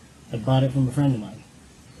 I bought it from a friend of mine.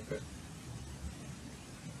 Okay.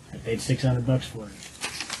 I paid $600 for it.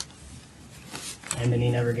 And then he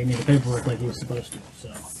never gave me the paperwork like he was supposed to, so.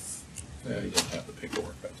 Yeah, you didn't have the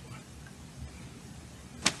paperwork, that's why.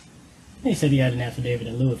 He said he had an affidavit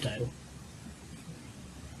in lieu of title.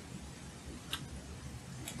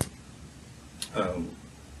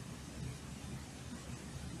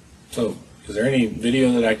 So, is there any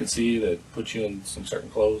video that I could see that puts you in some certain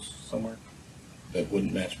clothes somewhere that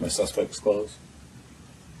wouldn't match my suspect's clothes?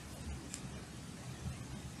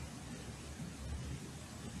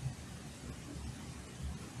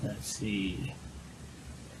 Let's see.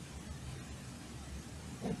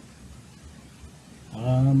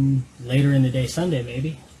 Later in the day Sunday,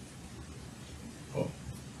 maybe. Well,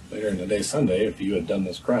 later in the day Sunday, if you had done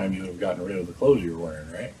this crime, you would have gotten rid of the clothes you were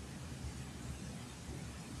wearing, right?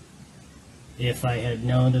 If I had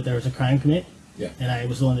known that there was a crime commit, Yeah. and I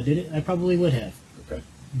was the one that did it, I probably would have. Okay.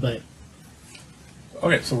 But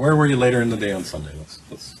Okay, so where were you later in the day on Sunday?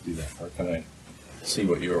 Let's do that. Where can I see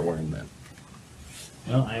what you were wearing then?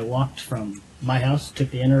 well, I walked from my house, took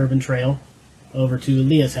the interurban trail over to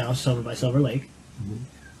Leah's house over by Silver Lake.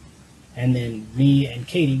 And then me and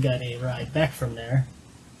Katie got a ride back from there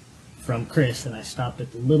from Chris, and I stopped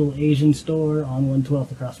at the little Asian store on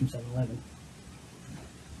 112th across from 7-Eleven.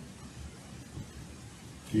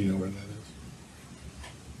 Do you know where that is?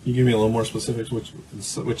 Can you give me a little more specifics? Which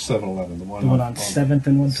 7-Eleven? The one The one on 7th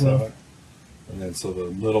and 112th. 7th? And then so the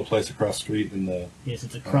little place across the street in the Yes,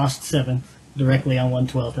 it's across 7th, directly on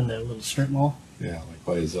 112th in the little strip mall. like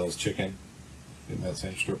by Zell's Chicken in that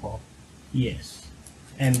same strip mall. Yes.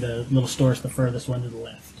 And the little store's the furthest one to the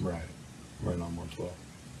left. Right on 112.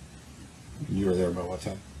 And you were there about what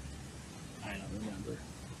time? I don't remember.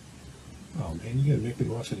 Oh man, you gotta make me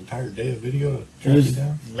watch an entire day of video to It track you was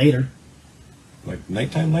down? later. Like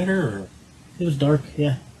nighttime later or? It was dark,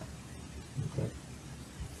 yeah. Okay.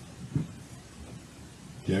 Do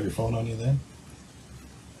you have your phone on you then?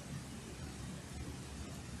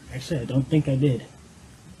 Actually, I don't think I did.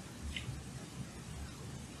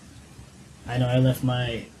 I know I left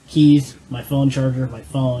my keys, my phone charger, my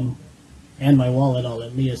phone, and my wallet all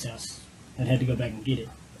at Leah's house and had to go back and get it.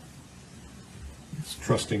 It's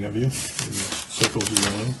trusting of you in the circles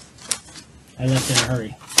you're in. I left in a hurry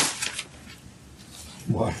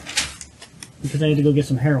Why? because I had to go get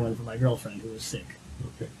some heroin for my girlfriend who was sick.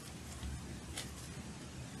 Okay.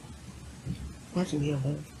 Where'd you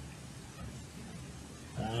live?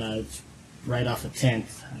 It's right off the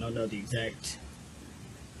 10th. I don't know the exact.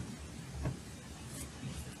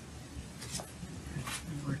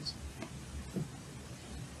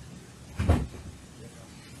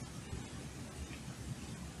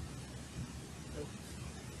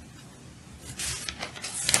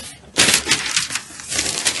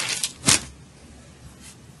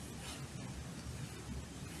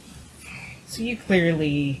 So you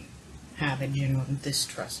clearly have a genuine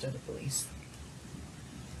distrust of the police.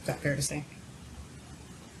 Is that fair to say?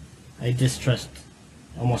 I distrust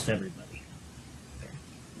almost everybody.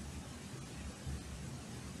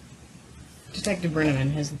 Detective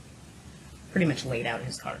Brenneman has pretty much laid out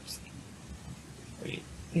his cards.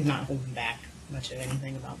 He's not holding back much of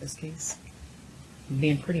anything about this case. He's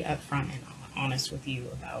being pretty upfront and honest with you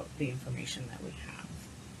about the information that we have.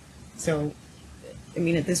 So, I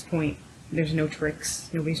mean, at this point, there's no tricks.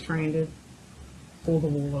 Nobody's trying to pull the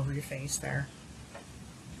wool over your face there.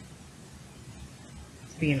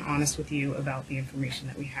 He's being honest with you about the information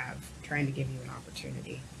that we have, trying to give you an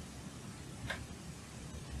opportunity.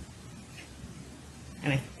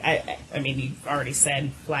 And I mean, you've already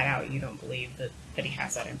said flat out you don't believe that he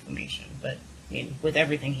has that information. But, I mean, with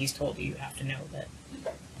everything he's told you, you have to know that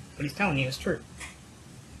what he's telling you is true.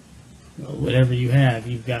 Well, whatever you have,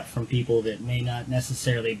 you've got from people that may not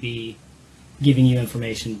necessarily be giving you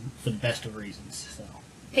information for the best of reasons. So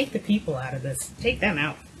Take the people out of this. Take them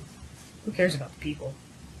out. Who cares about the people?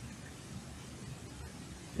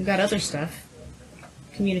 We've got other stuff.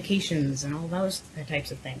 Communications and all those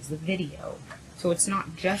types of things. The video. So it's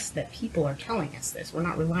not just that people are telling us this. We're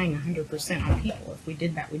not relying 100% on people. If we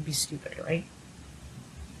did that, we'd be stupid, right?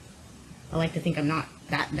 I like to think I'm not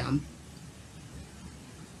that dumb.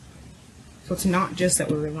 So it's not just that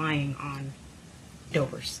we're relying on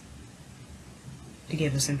dopers to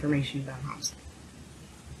give us information about homicide.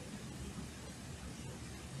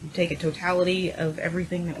 You take a totality of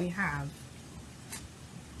everything that we have,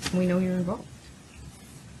 and we know you're involved.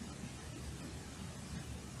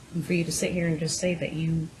 And for you to sit here and just say that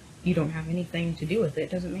you don't have anything to do with it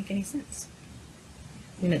doesn't make any sense.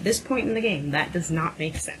 I mean, at this point in the game, that does not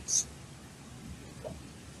make sense.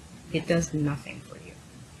 It does nothing for you.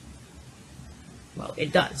 Well,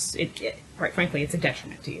 it does. Quite frankly, it's a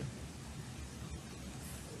detriment to you.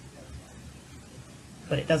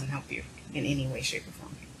 But it doesn't help you in any way, shape, or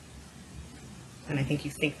form. And I think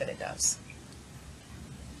you think that it does.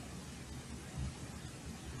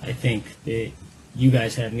 I think that you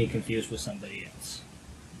guys have me confused with somebody else.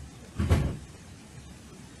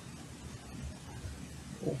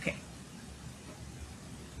 Okay.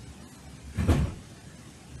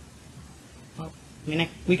 Well, I mean,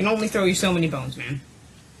 we can only throw you so many bones, man.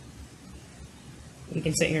 We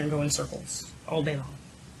can sit here and go in circles all day long.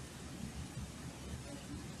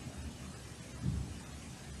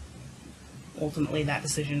 Ultimately, that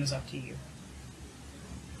decision is up to you.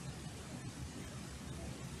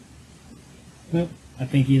 Well, I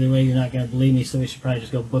think either way you're not going to believe me, so we should probably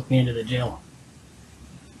just go book me into the jail.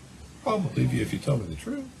 I'll believe you if you tell me the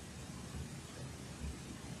truth.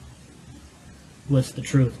 What's the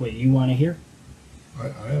truth? What you want to hear? I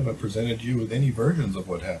haven't presented you with any versions of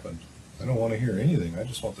what happened. I don't want to hear anything. I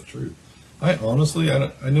just want the truth. I honestly,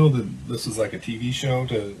 I know that this is like a TV show.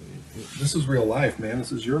 This is real life, man.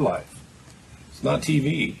 This is your life. It's not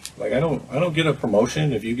TV. Like I don't get a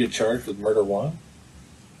promotion if you get charged with murder one.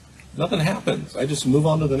 Nothing happens. I just move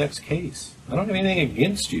on to the next case. I don't have anything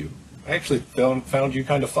against you. I actually found you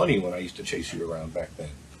kind of funny when I used to chase you around back then.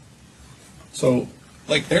 So,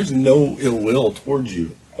 like, there's no ill will towards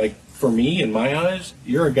you. Like, for me, in my eyes,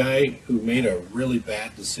 you're a guy who made a really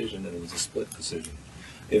bad decision, and it was a split decision.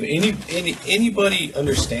 If anybody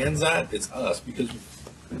understands that, it's us, because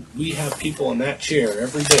we have people in that chair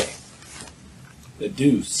every day that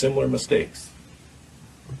do similar mistakes.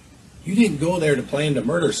 You didn't go there to plan to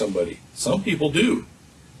murder somebody. Some people do.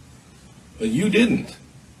 But you didn't.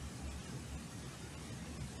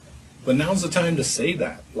 But now's the time to say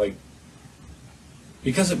that. Like,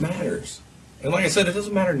 because it matters. And like I said, it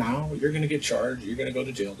doesn't matter now. You're going to get charged. You're going to go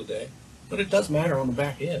to jail today. But it does matter on the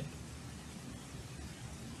back end.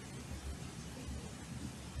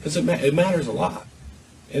 Because it matters a lot.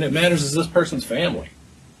 And it matters as this person's family.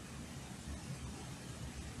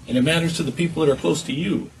 And it matters to the people that are close to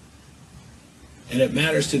you. And it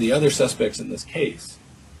matters to the other suspects in this case.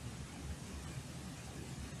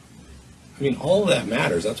 I mean, all of that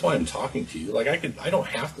matters. That's why I'm talking to you. Like, I don't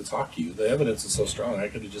have to talk to you. The evidence is so strong, I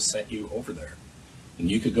could have just sent you over there.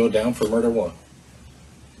 And you could go down for murder one.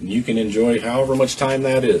 And you can enjoy however much time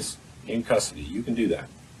that is in custody. You can do that.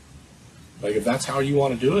 Like, if that's how you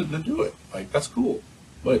want to do it, then do it. Like, that's cool.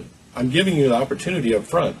 But I'm giving you the opportunity up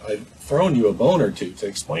front. I've thrown you a bone or two to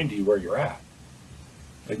explain to you where you're at.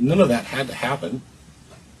 Like, none of that had to happen.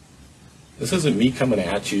 This isn't me coming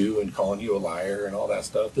at you and calling you a liar and all that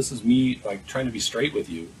stuff. This is me, like, trying to be straight with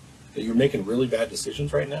you that you're making really bad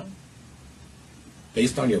decisions right now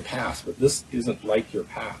based on your past, but this isn't like your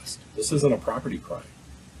past. This isn't a property crime.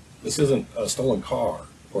 This isn't a stolen car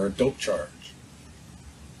or a dope charge.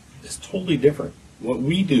 It's totally different. What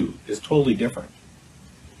we do is totally different.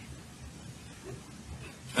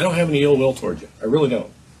 I don't have any ill will towards you. I really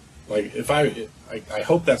don't. Like, if I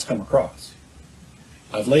hope that's come across.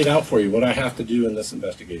 I've laid out for you what I have to do in this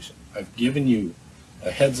investigation. I've given you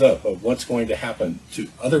a heads up of what's going to happen to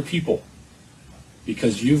other people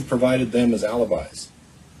because you've provided them as alibis.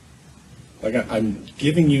 Like, I'm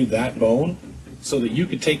giving you that bone so that you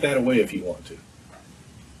could take that away if you want to.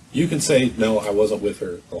 You can say, no, I wasn't with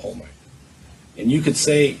her the whole night. And you could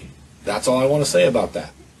say, that's all I want to say about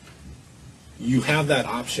that. You have that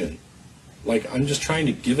option. Like, I'm just trying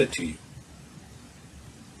to give it to you.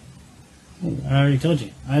 I already told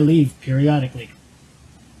you. I leave periodically.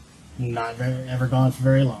 Not ever gone for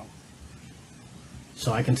very long.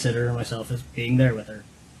 So I consider myself as being there with her.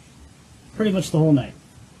 Pretty much the whole night.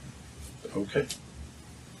 Okay.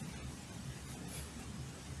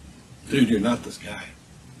 Dude, you're not this guy.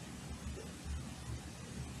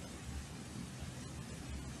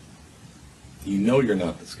 You know you're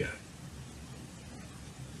not this guy.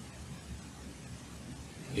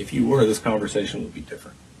 If you were, this conversation would be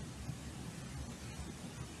different.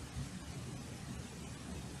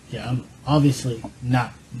 Yeah, I'm obviously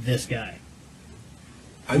not this guy.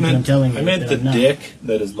 I meant that the I'm not. dick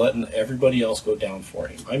that is letting everybody else go down for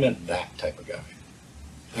him. I meant that type of guy.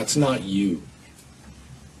 That's not you.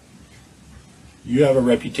 You have a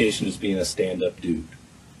reputation as being a stand-up dude.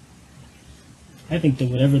 I think that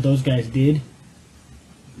whatever those guys did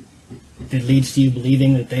that leads to you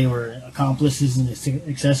believing that they were accomplices and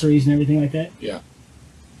accessories and everything like that Yeah.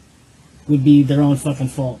 would be their own fucking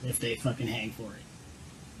fault if they fucking hang for it.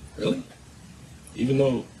 Really? Even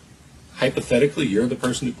though, hypothetically, you're the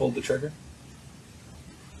person who pulled the trigger?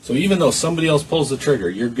 So even though somebody else pulls the trigger,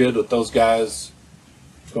 you're good with those guys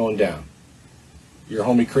going down. Your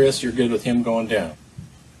homie Chris, you're good with him going down.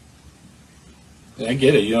 And I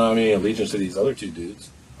get it. You don't have any allegiance to these other two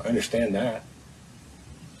dudes. I understand that.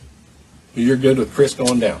 But you're good with Chris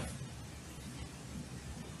going down.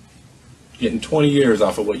 Getting 20 years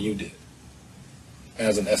off of what you did.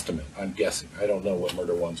 As an estimate, I'm guessing. I don't know what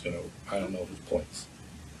Murder One's going to, I don't know his points.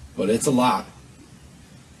 But it's a lot.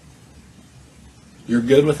 You're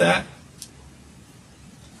good with that?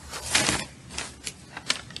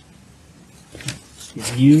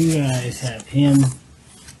 If you guys have him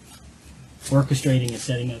orchestrating and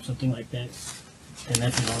setting up something like that, then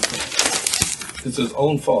that's his own fault. It's his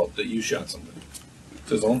own fault that you shot somebody. It's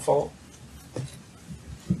his own fault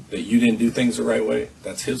that you didn't do things the right way.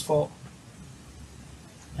 That's his fault?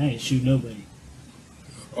 I ain't shoot nobody.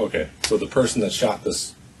 Okay, so the person that shot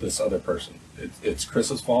this other person, it's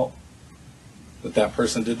Chris's fault that that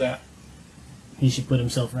person did that? He should put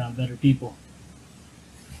himself around better people.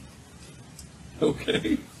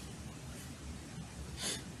 Okay.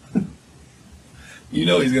 You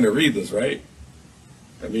know he's going to read this, right?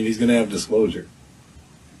 I mean, he's going to have disclosure.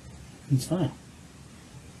 It's fine.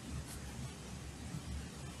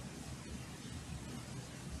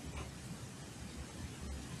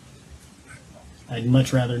 I'd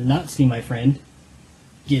much rather not see my friend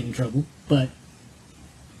get in trouble, but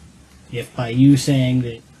if by you saying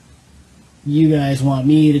that you guys want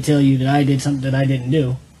me to tell you that I did something that I didn't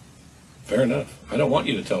do, Fair enough. I don't want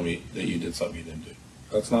you to tell me that you did something you didn't do.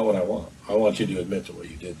 That's not what I want. I want you to admit to what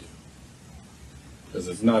you did do. Because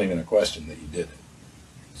it's not even a question that you did it.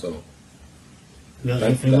 So, well,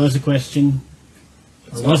 if it was a question,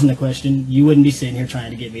 or wasn't a question, you wouldn't be sitting here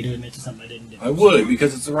trying to get me to admit to something I didn't do. I would,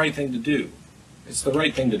 because it's the right thing to do. It's the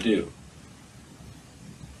right thing to do.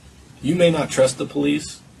 You may not trust the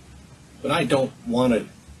police, but I don't want to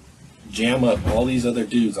jam up all these other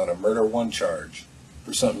dudes on a murder one charge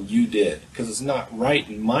for something you did, because it's not right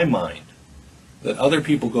in my mind that other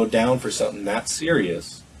people go down for something that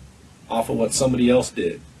serious off of what somebody else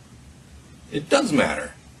did. It does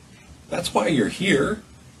matter. That's why you're here.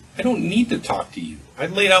 I don't need to talk to you. I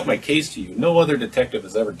laid out my case to you. No other detective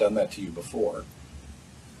has ever done that to you before.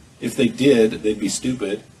 If they did, they'd be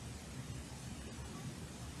stupid.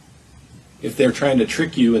 If they're trying to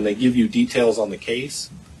trick you and they give you details on the case,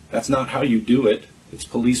 that's not how you do it. It's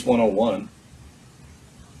Police 101.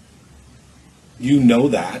 You know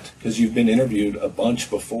that because you've been interviewed a bunch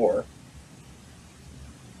before.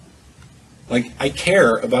 Like, I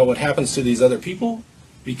care about what happens to these other people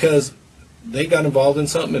because they got involved in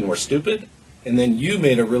something and were stupid, and then you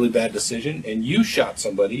made a really bad decision and you shot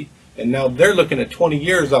somebody, and now they're looking at 20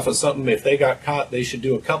 years off of something. If they got caught, they should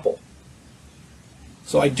do a couple.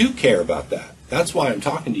 So I do care about that. That's why I'm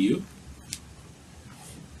talking to you.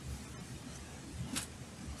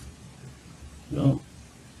 Well,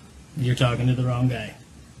 you're talking to the wrong guy.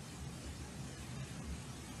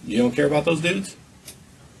 You don't care about those dudes?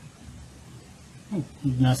 I'm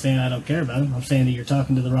not saying I don't care about him. I'm saying that you're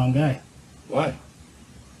talking to the wrong guy. Why?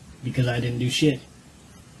 Because I didn't do shit.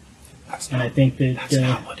 That's And not, I think that that's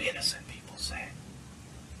not what innocent people say.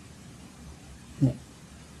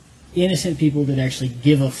 innocent people that actually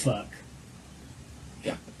give a fuck.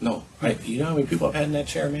 Yeah, no. You know how many people I've had in that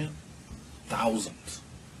chair, man? Thousands.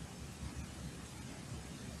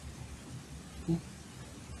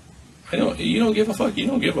 You don't give a fuck. You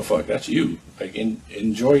don't give a fuck. That's you. Like,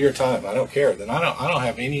 enjoy your time. I don't care. Then I don't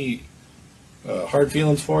have any hard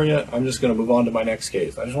feelings for you. I'm just going to move on to my next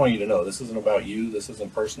case. I just want you to know this isn't about you. This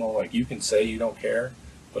isn't personal. Like, you can say you don't care,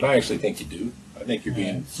 but I actually think you do. I think you're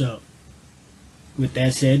being. So, with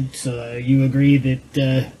that said, so you agree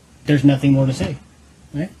that there's nothing more to say,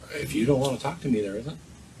 right? If you don't want to talk to me, there isn't.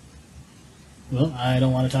 Well, I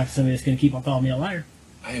don't want to talk to somebody that's going to keep on calling me a liar.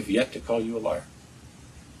 I have yet to call you a liar.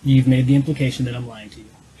 You've made the implication that I'm lying to you.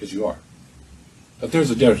 Because you are. But there's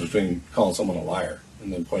a difference between calling someone a liar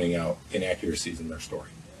and then pointing out inaccuracies in their story.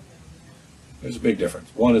 There's a big difference.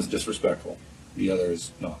 One is disrespectful. The other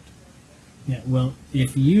is not. Yeah, well,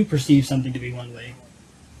 if you perceive something to be one way,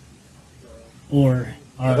 or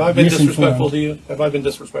are Have I been disrespectful misinformed, to you? Have I been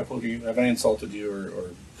disrespectful to you? Have I insulted you or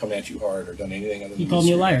come at you hard or done anything other than you called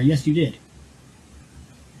me a liar. Yes, you did.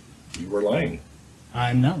 You were lying.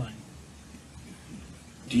 I'm not lying.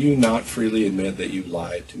 Do you not freely admit that you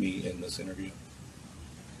lied to me in this interview?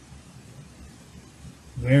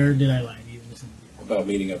 Where did I lie to you in this interview? About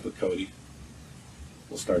meeting up with Cody.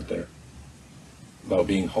 We'll start there. About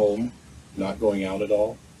being home, not going out at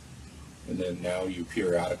all, and then now you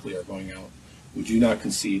periodically are going out. Would you not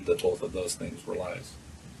concede that both of those things were lies?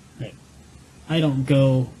 Right. I don't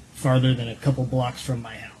go farther than a couple blocks from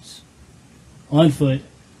my house on foot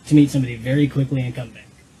to meet somebody very quickly and come back.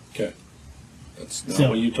 Okay. That's not So,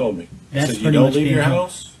 what you told me. You that's said you pretty don't much leave being your home.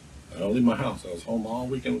 house. I don't leave my house. I was home all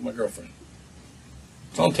weekend with my girlfriend.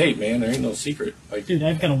 It's on tape, man. There ain't no secret. Like, Dude,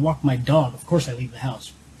 I've got to walk my dog. Of course I leave the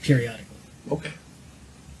house periodically. okay.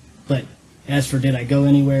 But as for did I go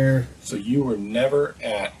anywhere, So you were never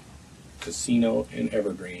at Casino in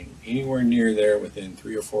Evergreen, anywhere near there within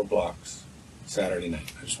 3 or 4 blocks Saturday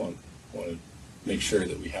night. I just want to make sure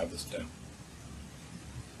that we have this down.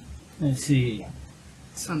 let's see,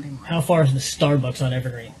 Sunday morning. how far is the Starbucks on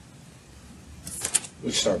Evergreen?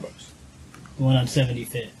 Which Starbucks? The one on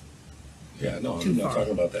 75th. Yeah, no, Too I'm not far.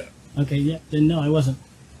 talking about that. Okay, yeah, then no, I wasn't.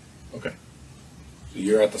 Okay. So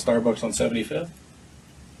you're at the Starbucks on 75th?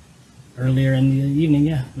 Earlier in the evening,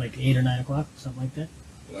 yeah, like 8 or 9 o'clock, something like that.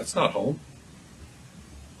 Well, that's not home.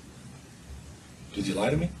 Did you lie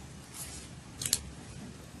to me?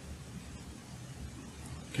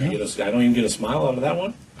 Can I No. get I don't even get a smile out of that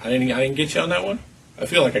one? I didn't get you on that one? I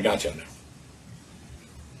feel like I got you on that.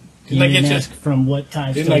 Didn't You I get didn't you? ask from what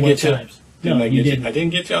times Didn't to I what get you? times. Didn't No, I you get didn't. I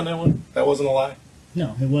didn't get you on that one? That wasn't a lie?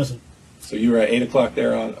 No, it wasn't. So you were at 8 o'clock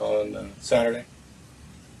there on Saturday?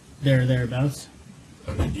 There or thereabouts.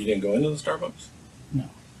 You didn't go into the Starbucks? No.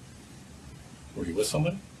 Were you with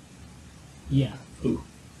somebody? Yeah. Who?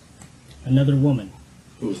 Another woman.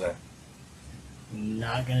 Who was that? I'm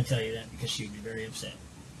not going to tell you that because she'd be very upset.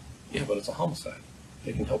 Yeah, but it's a homicide.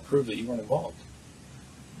 They can help prove that you weren't involved.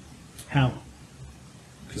 How?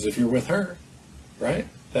 Because if you're with her, right,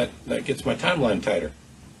 that gets my timeline tighter.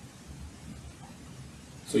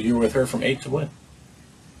 So you were with her from 8 to when?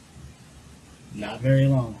 Not very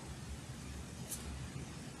long.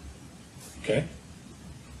 Okay.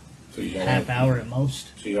 So you don't Half wanna, hour at most.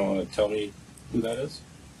 So you don't want to tell me who that is?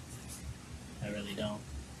 I really don't.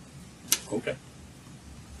 Okay.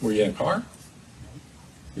 Were you in a car?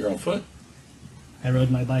 You're on foot? I rode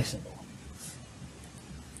my bicycle.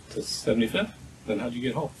 To 75th? Then how'd you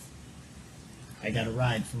get home? I got a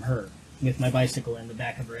ride from her with my bicycle in the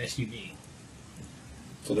back of her SUV.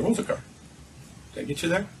 So there was a car. Did I get you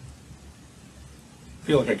there? I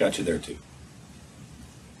feel like I got you there too.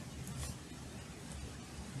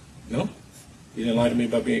 No? You didn't lie to me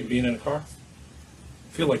about being in a car?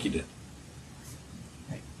 I feel like you did.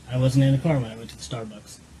 I wasn't in a car when I went to the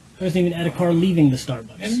Starbucks. I wasn't even at a car leaving the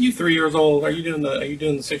Starbucks. And you 3 years old, are you doing the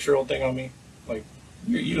 6-year-old thing on me? Like,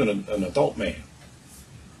 you're an adult man.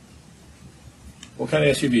 What kind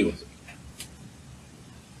of SUV was it?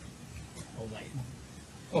 Oh, wait.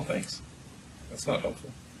 Oh, thanks. That's not helpful.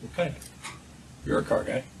 Okay. You're a car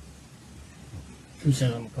guy. Who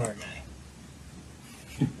says I'm a car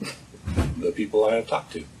guy? The people I have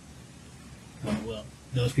talked to. Oh, well,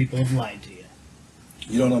 those people have lied to you.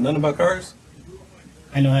 You don't know nothing about cars?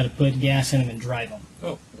 I know how to put gas in them and drive them.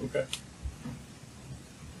 Oh, okay.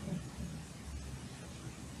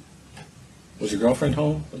 Was your girlfriend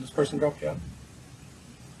home when this person dropped you out?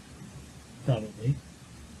 Probably.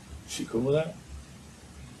 Is she cool with that?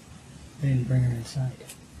 I didn't bring her inside.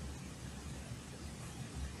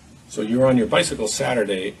 So you were on your bicycle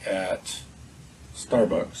Saturday at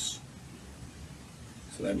Starbucks.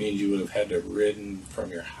 So that means you would have had to have ridden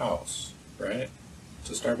from your house, right?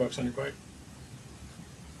 To Starbucks on your bike?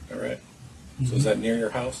 All right. So is that near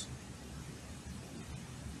your house?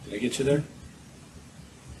 Did I get you there?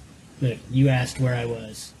 Look, you asked where I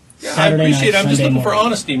was. Yeah, Saturday I appreciate night, it. I'm just Sunday looking for morning.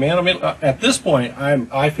 honesty, man. I mean, at this point,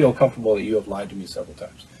 I feel comfortable that you have lied to me several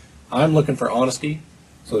times. I'm looking for honesty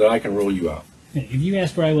so that I can rule you out. Yeah, if you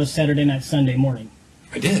asked where I was Saturday night, Sunday morning,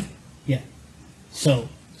 I did. yeah. So,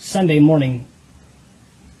 Sunday morning,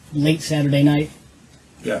 late Saturday night,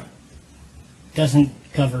 Yeah. doesn't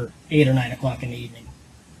cover 8 or 9 o'clock in the evening.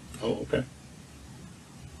 Oh, okay.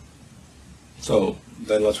 So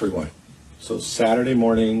then let's rewind. So Saturday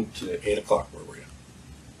morning to 8 o'clock, where were you?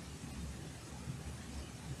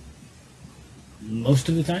 Most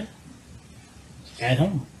of the time, at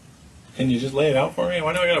home. Can you just lay it out for me?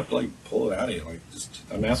 Why do I gotta like pull it out of you? Like,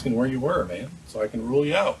 I'm asking where you were, man, so I can rule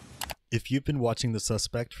you out. If you've been watching the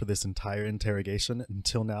suspect for this entire interrogation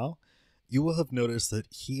until now, you will have noticed that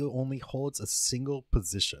he only holds a single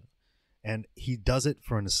position, and he does it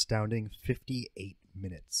for an astounding 58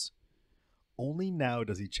 minutes. Only now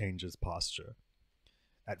does he change his posture.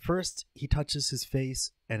 At first, he touches his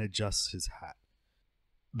face and adjusts his hat.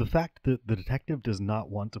 The fact that the detective does not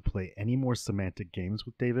want to play any more semantic games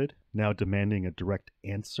with David, now demanding a direct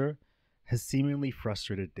answer, has seemingly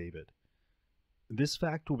frustrated David. This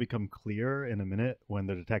fact will become clearer in a minute when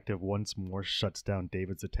the detective once more shuts down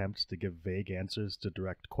David's attempt to give vague answers to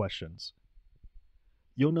direct questions.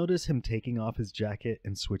 You'll notice him taking off his jacket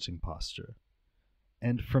and switching posture.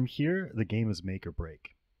 And from here, the game is make or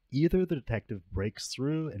break. Either the detective breaks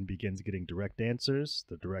through and begins getting direct answers,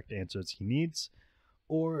 the direct answers he needs,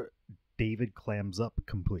 or David clams up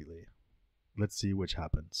completely. Let's see which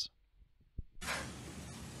happens.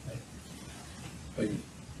 Like,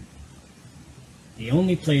 The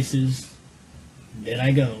only places that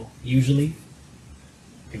I go, usually,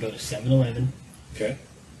 I go to 7-Eleven, okay.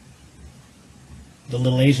 the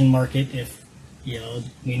little Asian market if, we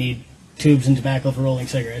need tubes and tobacco for rolling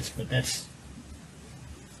cigarettes, but that's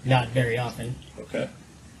not very often. Okay.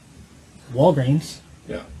 Walgreens.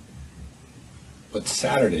 Yeah. But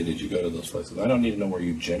Saturday, did you go to those places? I don't need to know where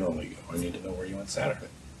you generally go. I need to know where you went Saturday.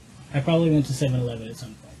 I probably went to 7-Eleven at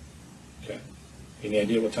some point. Okay. Any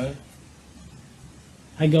idea what time?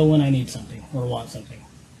 I go when I need something or want something.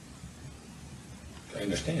 I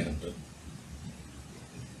understand, but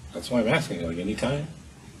that's why I'm asking. Like, any time?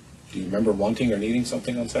 Do you remember wanting or needing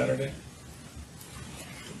something on Saturday?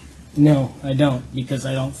 No, I don't, because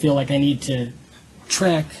I don't feel like I need to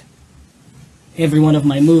track every one of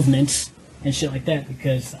my movements and shit like that,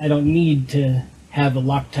 because I don't need to have a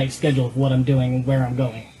Loctite schedule of what I'm doing and where I'm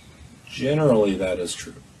going. Generally, that is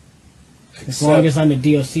true. As long as I'm at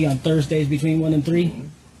DOC on Thursdays between 1 and 3,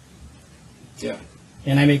 Yeah.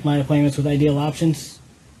 and I make my appointments with Ideal Options,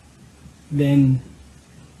 then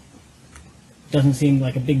it doesn't seem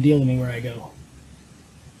like a big deal to me where I go.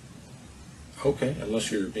 Okay,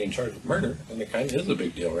 unless you're being charged with murder, then it kind of is a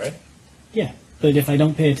big deal, right? Yeah, but if I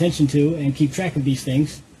don't pay attention to and keep track of these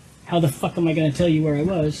things, how the fuck am I going to tell you where I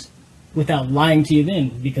was without lying to you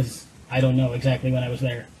then? Because I don't know exactly when I was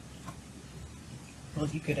there. Well,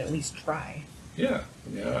 you could at least try. Yeah.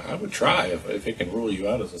 Yeah, I would try. If it can rule you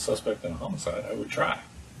out as a suspect in a homicide, I would try.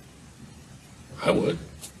 I would.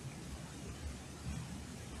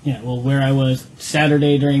 Yeah, well, where I was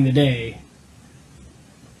Saturday during the day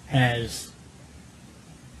has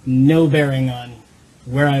no bearing on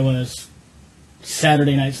where I was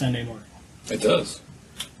Saturday night, Sunday morning. It does.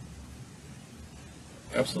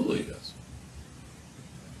 Absolutely it does.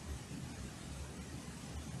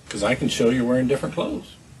 Because I can show you wearing different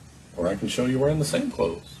clothes. Or I can show you wearing the same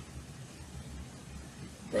clothes.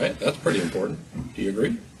 Right? That's pretty important. Do you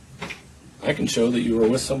agree? I can show that you were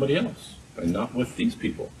with somebody else and not with these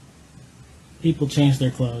people. People change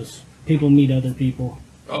their clothes. People meet other people.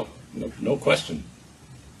 Oh, no question.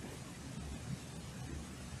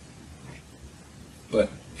 But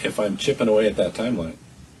if I'm chipping away at that timeline,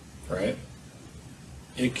 right,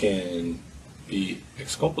 it can be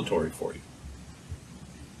exculpatory for you.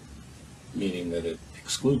 meaning that it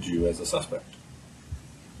excludes you as a suspect.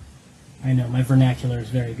 I know, my vernacular is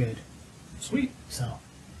very good. Sweet. So,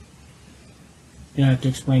 you don't have to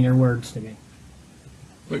explain your words to me.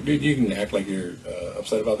 Look, dude, you can act like you're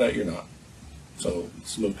upset about that. You're not. So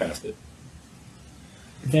let's move past it.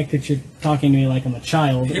 The fact that you're talking to me like I'm a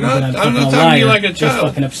child, You're or not. that I'm fucking not a talking to liar, you like a is child.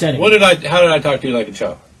 fucking upsetting. How did I talk to you like a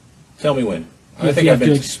child? Tell me when. If you have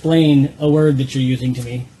to explain a word that you're using to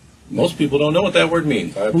me. Most people don't know what that word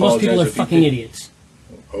means. I Well, most apologize people are if you fucking did. idiots.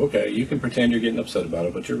 Okay, you can pretend you're getting upset about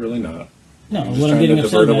it, but you're really not. No, You're just what I'm trying getting to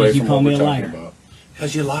upset divert about away is you from call what me we're a talking liar. about.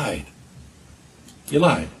 Because you lied. You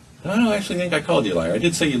lied. I don't actually think I called you a liar. I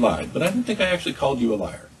did say you lied, but I don't think I actually called you a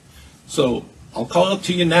liar. So I'll call it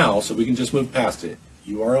to you now so we can just move past it.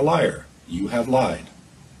 You are a liar. You have lied.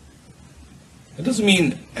 It doesn't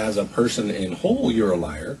mean as a person in whole you're a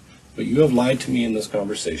liar, but you have lied to me in this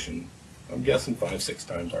conversation, I'm guessing 5-6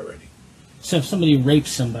 times already. So if somebody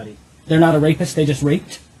rapes somebody, they're not a rapist, they just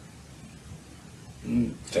raped?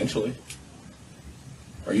 Potentially.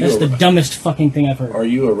 Are you That's the dumbest fucking thing I've heard. Are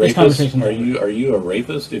you a This rapist? conversation's Are over. you a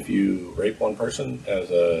rapist if you rape one person as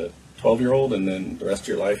a 12-year-old and then the rest of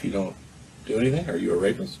your life you don't do anything? Are you a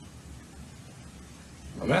rapist?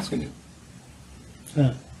 I'm asking you.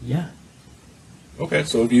 Yeah. Okay,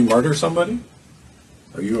 so if you murder somebody,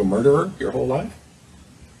 are you a murderer your whole life?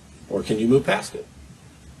 Or can you move past it?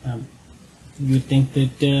 You'd think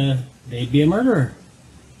that they'd be a murderer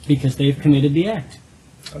because they've committed the act.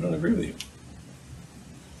 I don't agree with you.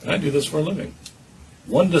 And I do this for a living.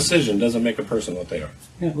 One decision doesn't make a person what they are.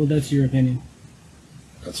 Yeah, well, that's your opinion.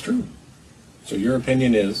 That's true. So your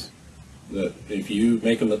opinion is that if you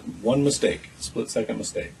make one mistake, a split-second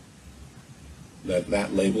mistake,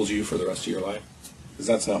 that labels you for the rest of your life? Because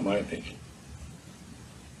that's not my opinion.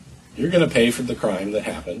 You're going to pay for the crime that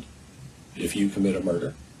happened if you commit a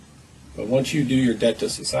murder. But once you do your debt to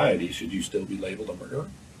society, should you still be labeled a murderer?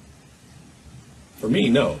 For me,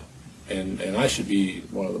 no. And I should be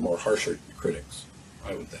one of the more harsher critics,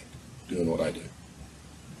 I would think, doing what I do.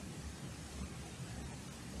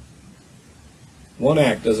 One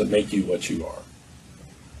act doesn't make you what you are.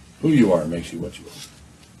 Who you are makes you what you are.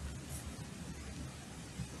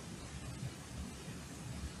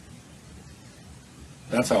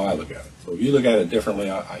 That's how I look at it. So if you look at it differently,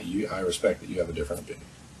 I respect that you have a different opinion.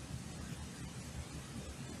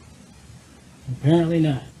 Apparently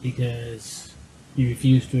not, because you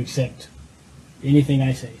refuse to accept anything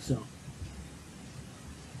I say, so.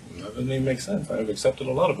 That doesn't even make sense. I've accepted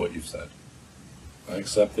a lot of what you've said. I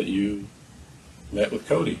accept that you met with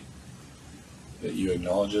Cody, that you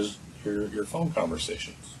acknowledges your phone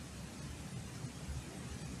conversations,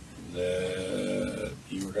 that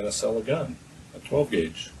you were going to sell a gun, a 12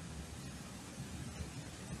 gauge,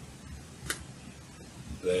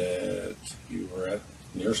 that you were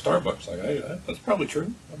near Starbucks. That's probably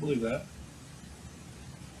true. I believe that.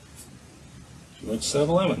 You went to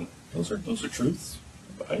 7-Eleven. Those are truths.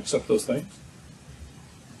 I accept those things.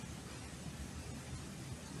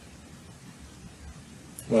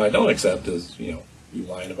 What I don't accept is, you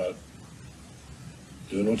lying about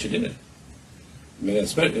doing what you did. I mean,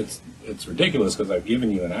 it's ridiculous because I've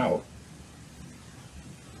given you an out.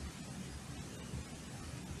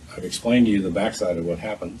 I've explained to you the backside of what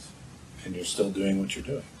happens, and you're still doing what you're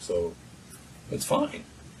doing. So it's fine.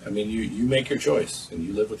 I mean, you make your choice, and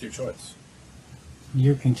you live with your choice.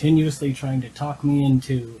 You're continuously trying to talk me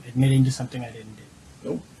into admitting to something I didn't do.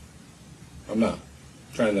 Nope. I'm not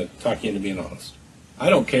trying to talk you into being honest. I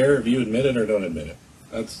don't care if you admit it or don't admit it.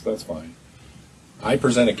 That's fine. I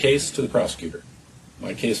present a case to the prosecutor.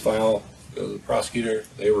 My case file goes to the prosecutor.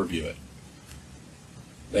 They review it.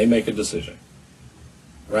 They make a decision.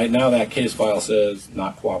 Right now, that case file says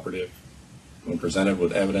not cooperative. When presented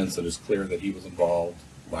with evidence that is clear that he was involved,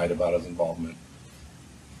 lied about his involvement,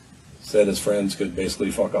 said his friends could basically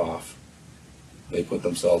fuck off. They put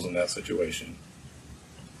themselves in that situation.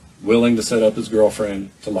 Willing to set up his girlfriend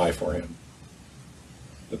to lie for him.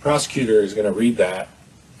 The prosecutor is going to read that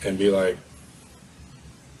and be like,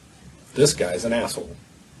 this guy's an asshole.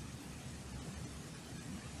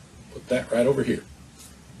 Put that right over here.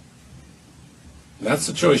 And that's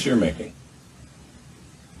the choice you're making.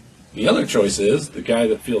 The other choice is the guy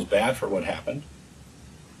that feels bad for what happened,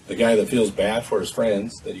 the guy that feels bad for his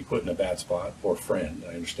friends that he put in a bad spot, or friend.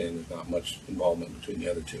 I understand there's not much involvement between the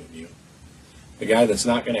other two of you. The guy that's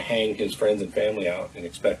not going to hang his friends and family out and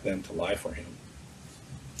expect them to lie for him.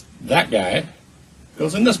 That guy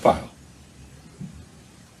goes in this pile.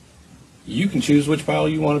 You can choose which pile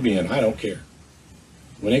you want to be in. I don't care.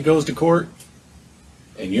 When it goes to court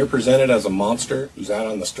and you're presented as a monster who's out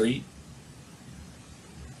on the street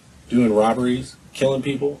doing robberies, killing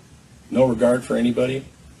people, no regard for anybody,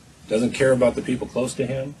 doesn't care about the people close to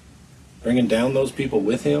him, bringing down those people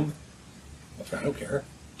with him. I don't care.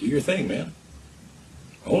 Do your thing, man.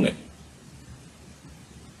 Own it.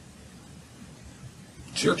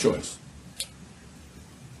 It's your choice.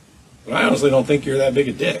 But I honestly don't think you're that big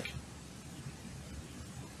a dick.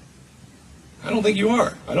 I don't think you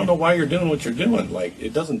are. I don't know why you're doing what you're doing. Like,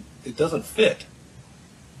 it doesn't fit.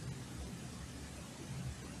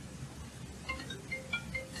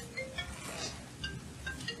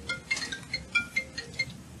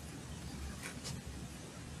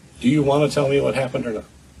 Do you want to tell me what happened or not?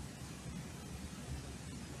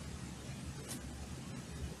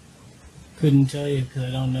 Couldn't tell you because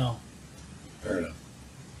I don't know. Fair enough.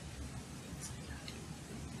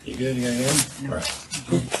 You good? You got in? All right.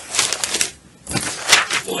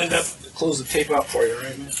 We'll end up close the tape out for you,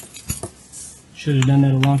 right, man? Should have done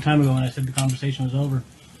that a long time ago when I said the conversation was over.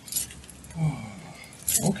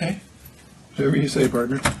 Okay. Whatever you say,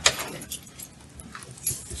 partner.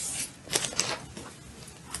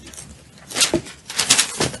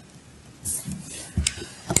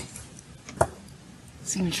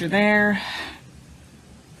 Signature there.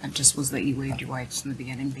 That just was that you waived your rights in the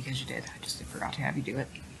beginning because you did. I just forgot to have you do it.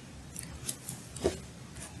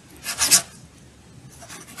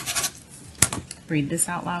 Read this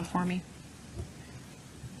out loud for me.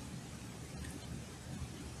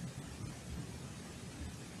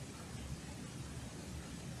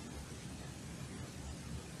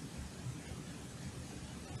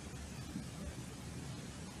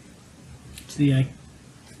 See, I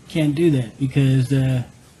can't do that because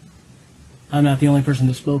I'm not the only person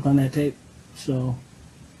that spoke on that tape. So,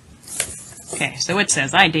 Okay, so it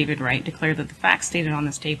says, I, David Wright, declare that the facts stated on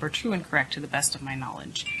this tape are true and correct to the best of my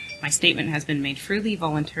knowledge. My statement has been made freely,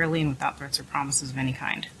 voluntarily, and without threats or promises of any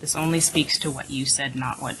kind. This only speaks to what you said,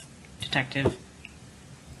 not what Detective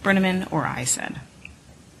Brenneman or I said.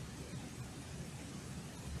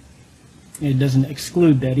 it doesn't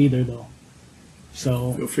exclude that either, though.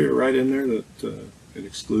 So, You'll figure right in there that it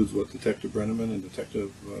excludes what Detective Brenneman and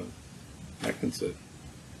Detective Atkins said.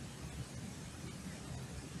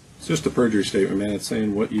 It's just a perjury statement, man. It's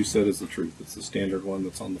saying what you said is the truth. It's the standard one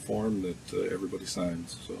that's on the form that everybody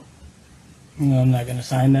signs. So I'm not going to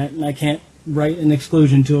sign that, and I can't write an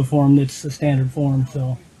exclusion to a form that's a standard form,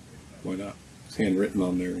 so. why not? It's handwritten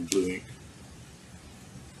on there in blue ink.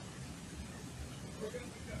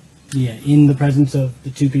 Yeah, in the presence of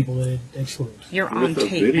the two people that it excludes. You're on With a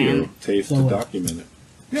tape, video man. tape So to what? document it.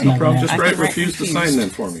 Yeah, It's no not problem. gonna Just happen. write I can write refuse to refused. sign then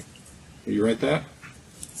for me. Will you write that?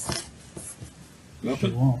 It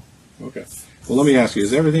Nothing? won't. Okay. Well, let me ask you,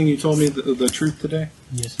 is everything you told me the truth today?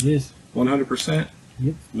 Yes, it is. 100%?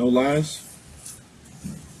 Yep. No lies?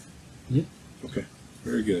 Yep. Okay.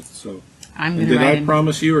 Very good. So, I'm and going to did write I in.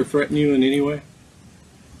 promise you or threaten you in any way?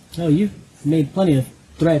 No, you made plenty of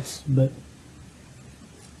threats, but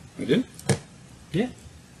I did? yeah,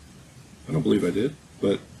 I don't believe I did.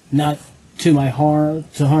 But not to my harm,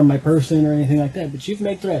 to harm my person or anything like that. But you've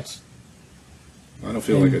made threats. I don't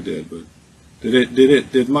feel like I did. But did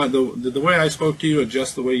the way I spoke to you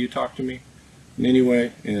adjust the way you talked to me in any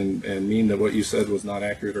way and mean that what you said was not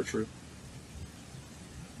accurate or true?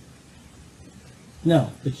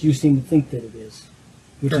 No, but you seem to think that it is,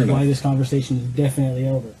 which Fair is why enough. this conversation is definitely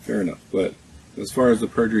over. Fair enough. But as far as the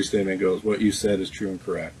perjury statement goes, what you said is true and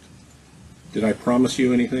correct. Did I promise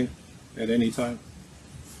you anything at any time?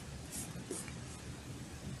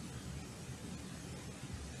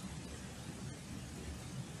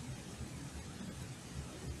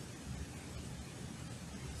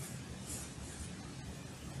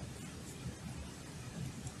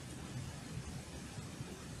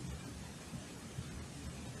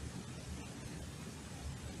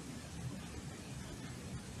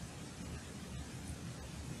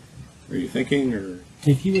 Are you thinking, or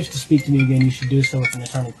If you wish to speak to me again, you should do so with an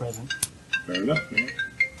attorney present. fair enough? Man.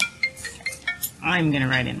 I'm going to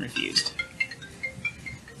write in refused.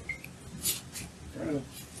 Fair enough.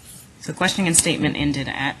 So questioning and statement ended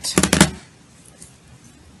at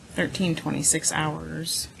 13:26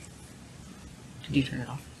 hours. Did you turn it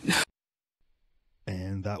off?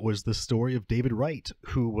 And that was the story of David Wright,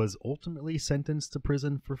 who was ultimately sentenced to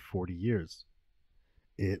prison for 40 years.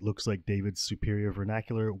 It looks like David's superior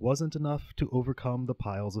vernacular wasn't enough to overcome the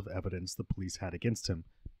piles of evidence the police had against him.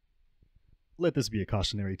 Let this be a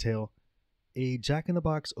cautionary tale. A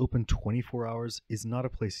Jack-in-the-Box open 24 hours is not a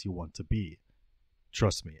place you want to be.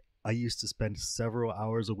 Trust me, I used to spend several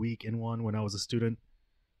hours a week in one when I was a student.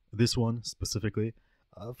 This one, specifically,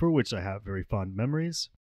 for which I have very fond memories.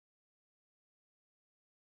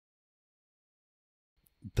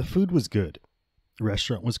 The food was good. The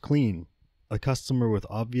restaurant was clean. A customer with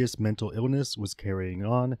obvious mental illness was carrying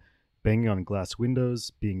on, banging on glass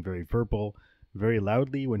windows, being very verbal, very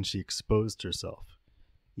loudly when she exposed herself.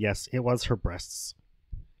 Yes, it was her breasts.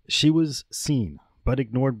 She was seen, but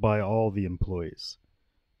ignored by all the employees.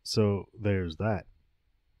 So there's that.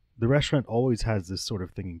 The restaurant always has this sort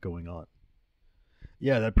of thing going on.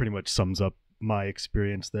 Yeah, that pretty much sums up my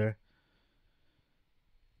experience there.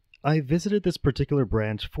 I visited this particular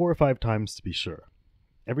branch 4 or 5 times to be sure.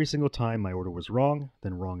 Every single time my order was wrong,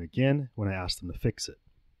 then wrong again when I asked them to fix it.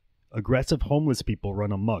 Aggressive homeless people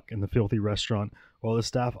run amok in the filthy restaurant while the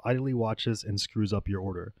staff idly watches and screws up your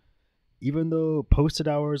order. Even though posted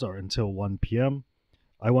hours are until 1 p.m.,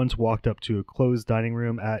 I once walked up to a closed dining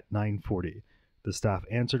room at 9:40. The staff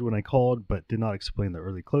answered when I called, but did not explain the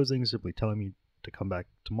early closing, simply telling me to come back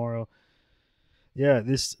tomorrow. Yeah,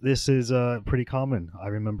 this is pretty common. I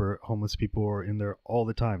remember homeless people were in there all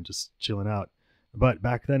the time, just chilling out. But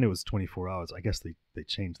back then it was 24 hours. I guess they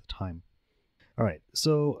changed the time. All right,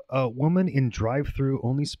 so a woman in drive-through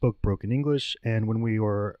only spoke broken English, and when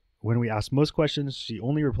we asked most questions, she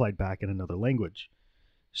only replied back in another language.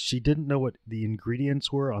 She didn't know what the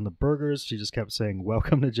ingredients were on the burgers. She just kept saying,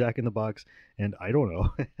 "Welcome to Jack in the Box," and I don't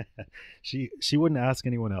know. She wouldn't ask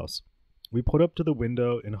anyone else. We put up to the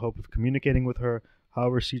window in hope of communicating with her.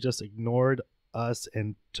 However, she just ignored us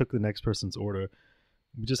and took the next person's order.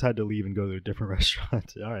 We just had to leave and go to a different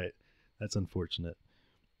restaurant. All right, that's unfortunate.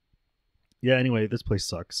 Yeah, anyway, this place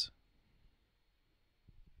sucks.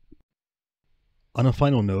 On a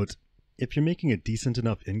final note, if you're making a decent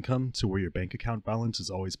enough income to where your bank account balance is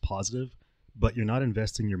always positive, but you're not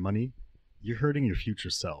investing your money, you're hurting your future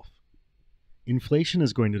self. Inflation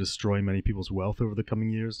is going to destroy many people's wealth over the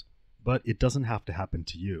coming years, but it doesn't have to happen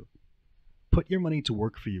to you. Put your money to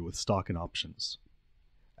work for you with stock and options.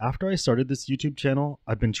 After I started this YouTube channel,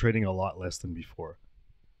 I've been trading a lot less than before.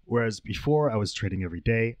 Whereas before I was trading every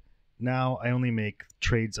day, now I only make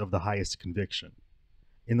trades of the highest conviction.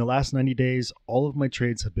 In the last 90 days, all of my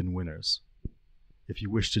trades have been winners. If you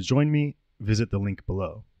wish to join me, visit the link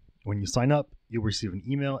below. When you sign up, you'll receive an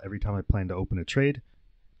email every time I plan to open a trade.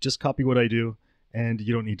 Just copy what I do, and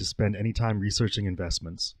you don't need to spend any time researching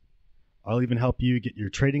investments. I'll even help you get your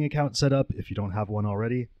trading account set up if you don't have one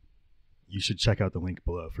already. You should check out the link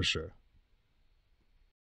below for sure.